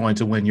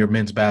your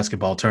men's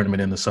basketball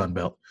tournament in the Sun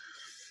Belt?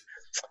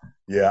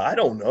 Yeah, I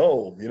don't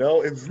know.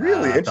 It's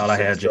really interesting. I thought I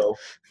had you. So,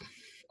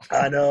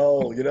 I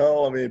know,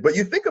 but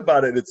you think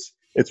about it,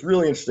 it's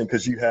really interesting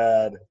because you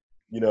had,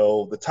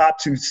 the top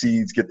two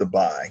seeds get the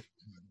bye.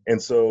 And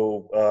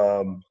so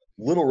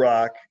Little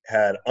Rock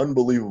had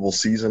unbelievable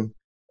season,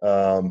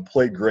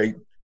 played great,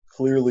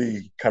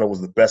 clearly kind of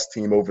was the best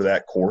team over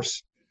that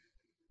course.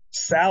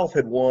 South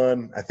had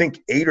won, I think,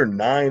 8 or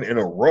 9 in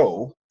a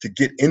row to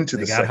get into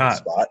the second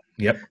spot.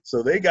 Yep.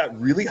 So they got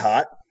really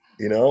hot,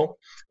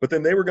 but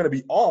then they were going to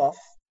be off.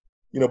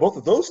 Both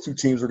of those two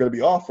teams were going to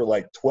be off for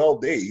like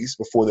 12 days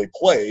before they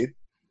played.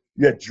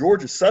 You had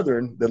Georgia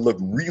Southern that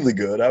looked really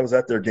good. I was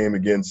at their game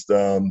against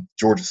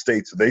Georgia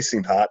State, so they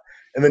seemed hot.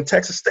 And then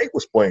Texas State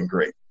was playing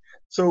great.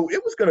 So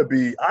it was going to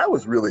be – I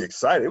was really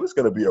excited. It was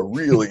going to be a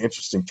really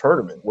interesting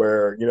tournament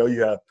where,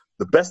 you have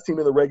the best team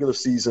in the regular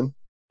season,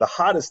 the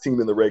hottest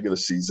team in the regular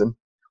season,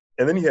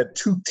 and then you had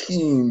two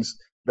teams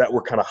that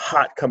were kind of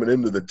hot coming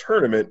into the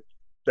tournament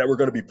that were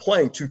going to be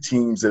playing two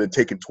teams that had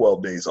taken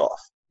 12 days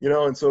off.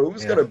 And so it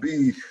was going to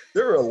be –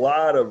 there were a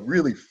lot of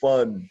really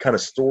fun kind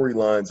of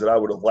storylines that I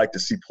would have liked to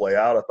see play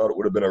out. I thought it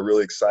would have been a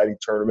really exciting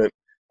tournament,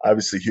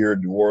 obviously here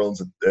in New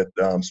Orleans at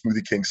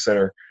Smoothie King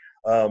Center.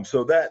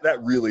 So that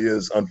really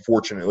is,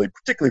 unfortunately,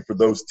 particularly for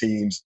those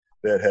teams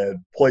that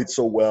had played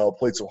so well,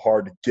 played so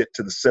hard to get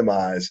to the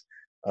semis,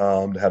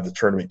 to have the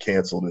tournament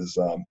canceled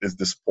is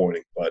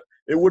disappointing. But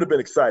it would have been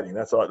exciting.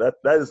 That's all. That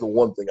is the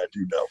one thing I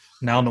do know.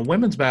 Now, on the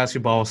women's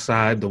basketball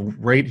side, the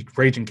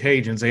Ragin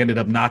Cajuns, they ended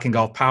up knocking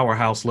off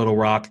Powerhouse Little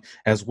Rock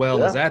as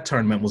well as that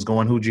tournament was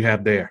going. Who'd you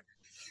have there?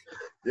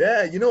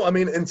 Yeah,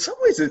 in some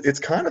ways it's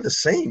kind of the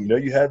same.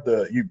 You had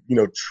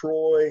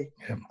Troy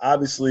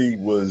obviously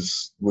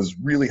was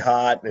really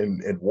hot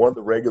and won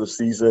the regular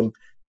season.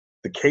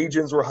 The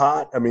Cajuns were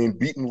hot.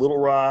 Beating Little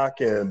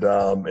Rock and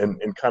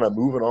kind of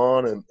moving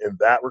on in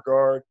that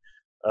regard.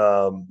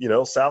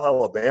 South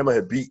Alabama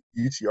had beat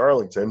UT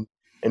Arlington,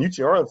 and UT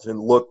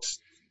Arlington looked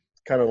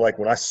kind of like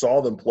when I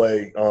saw them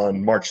play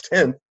on March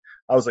 10th,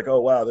 I was like,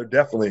 oh, wow, they're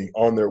definitely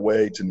on their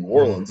way to New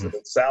Orleans. Mm-hmm. And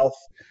then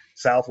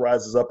South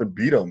rises up and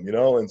beat them,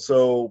 and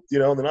so,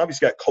 and then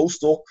obviously got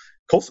Coastal.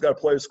 Coastal got a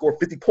player to score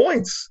 50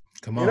 points.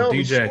 Come on,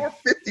 DJ. Score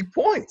 50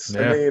 points.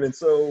 Yeah. And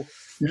so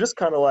you're just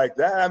kind of like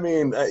that.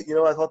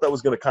 I thought that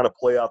was going to kind of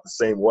play out the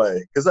same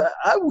way because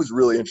I was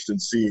really interested in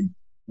seeing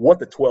what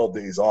the 12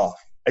 days off.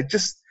 I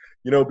just,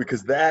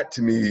 because that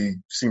to me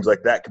seems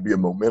like that could be a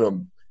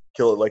momentum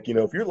killer. Like,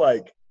 if you're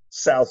like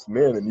South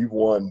men and you've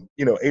won,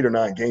 8 or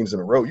 9 games in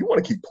a row, you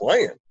want to keep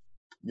playing.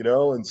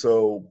 And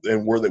so,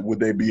 would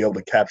they be able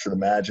to capture the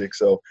magic?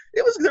 So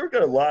there were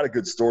a lot of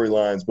good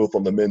storylines, both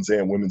on the men's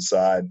and women's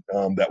side,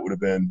 that would have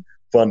been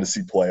fun to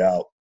see play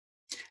out.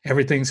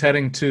 Everything's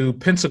heading to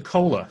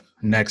Pensacola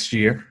next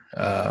year.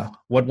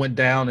 What went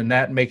down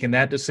in making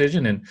that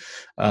decision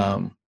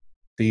and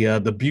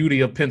the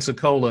beauty of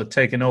Pensacola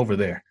taking over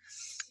there?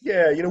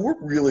 Yeah,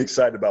 we're really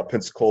excited about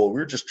Pensacola. We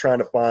were just trying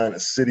to find a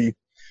city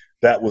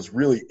that was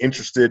really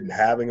interested in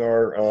having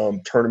our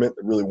tournament,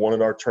 that really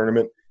wanted our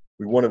tournament.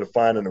 We wanted to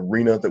find an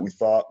arena that we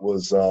thought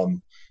was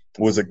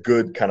a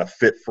good kind of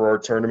fit for our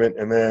tournament,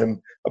 and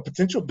then a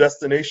potential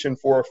destination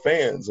for our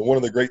fans. And one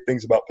of the great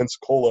things about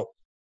Pensacola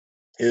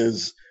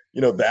is,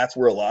 that's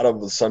where a lot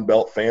of the Sun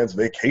Belt fans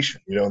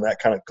vacation, and that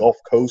kind of Gulf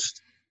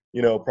Coast,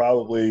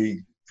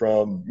 probably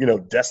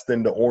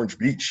Destin to Orange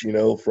Beach,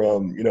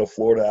 from,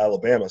 Florida to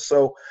Alabama.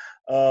 So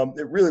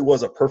it really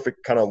was a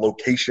perfect kind of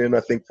location,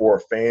 I think, for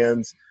our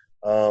fans.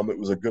 It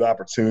was a good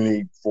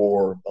opportunity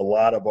for a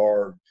lot of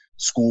our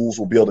schools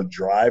will be able to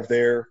drive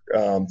there.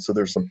 So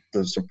there's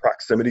some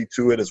proximity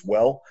to it as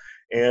well.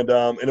 And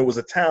it was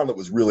a town that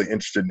was really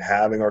interested in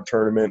having our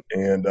tournament.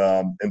 And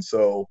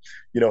so,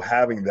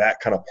 having that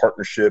kind of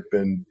partnership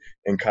and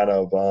kind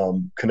of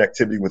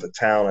connectivity with the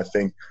town, I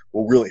think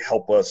will really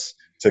help us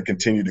to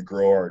continue to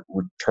grow our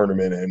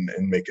tournament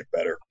and make it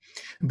better.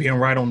 Being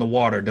right on the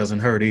water doesn't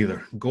hurt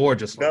either.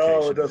 Gorgeous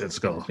location. No, it doesn't. Let's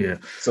go. Yeah.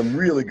 Some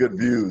really good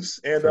views.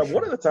 And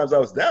one of the times I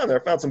was down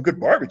there, I found some good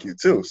barbecue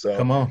too. So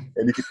come on.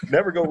 And you can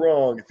never go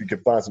wrong if you can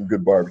find some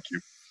good barbecue.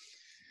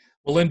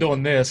 We'll end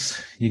on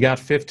this. You got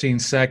 15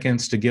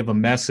 seconds to give a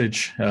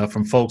message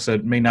from folks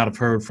that may not have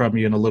heard from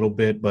you in a little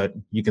bit, but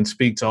you can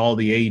speak to all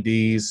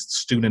the ADs,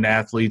 student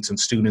athletes, and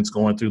students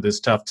going through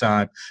this tough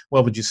time.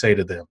 What would you say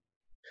to them?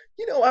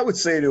 I would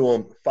say to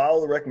them,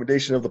 follow the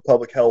recommendation of the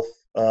public health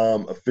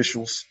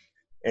officials,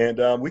 and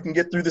we can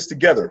get through this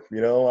together.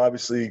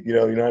 Obviously,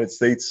 United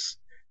States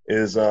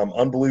is an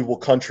unbelievable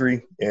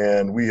country,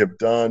 and we have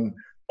done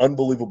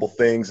unbelievable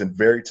things in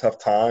very tough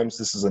times.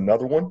 This is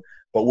another one,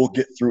 but we'll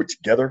get through it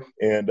together,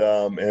 and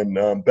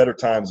better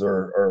times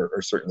are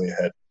certainly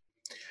ahead.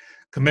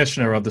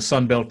 Commissioner of the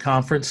Sun Belt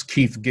Conference,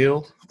 Keith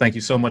Gill, thank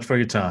you so much for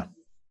your time.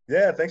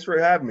 Yeah, thanks for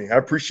having me. I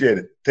appreciate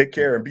it. Take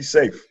care and be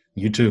safe.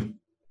 You too.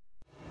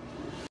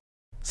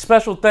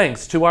 Special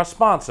thanks to our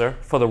sponsor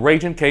for the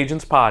Ragin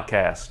Cajuns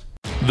podcast.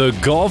 The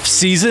golf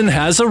season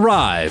has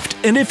arrived,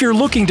 and if you're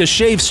looking to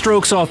shave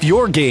strokes off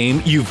your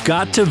game, you've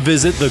got to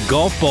visit the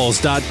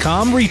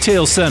golfballs.com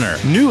retail center.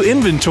 New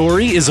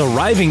inventory is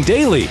arriving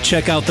daily.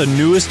 Check out the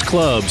newest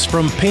clubs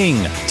from Ping,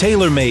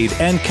 TaylorMade,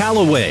 and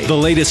Callaway, the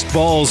latest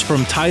balls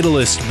from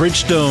Titleist,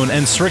 Bridgestone,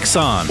 and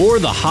Srixon, or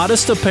the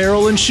hottest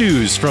apparel and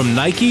shoes from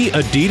Nike,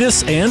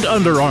 Adidas, and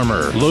Under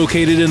Armour.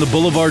 Located in the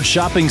Boulevard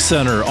Shopping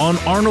Center on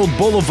Arnold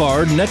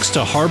Boulevard next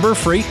to Harbor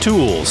Freight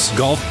Tools.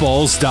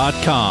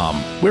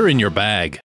 Golfballs.com. We're in your bag.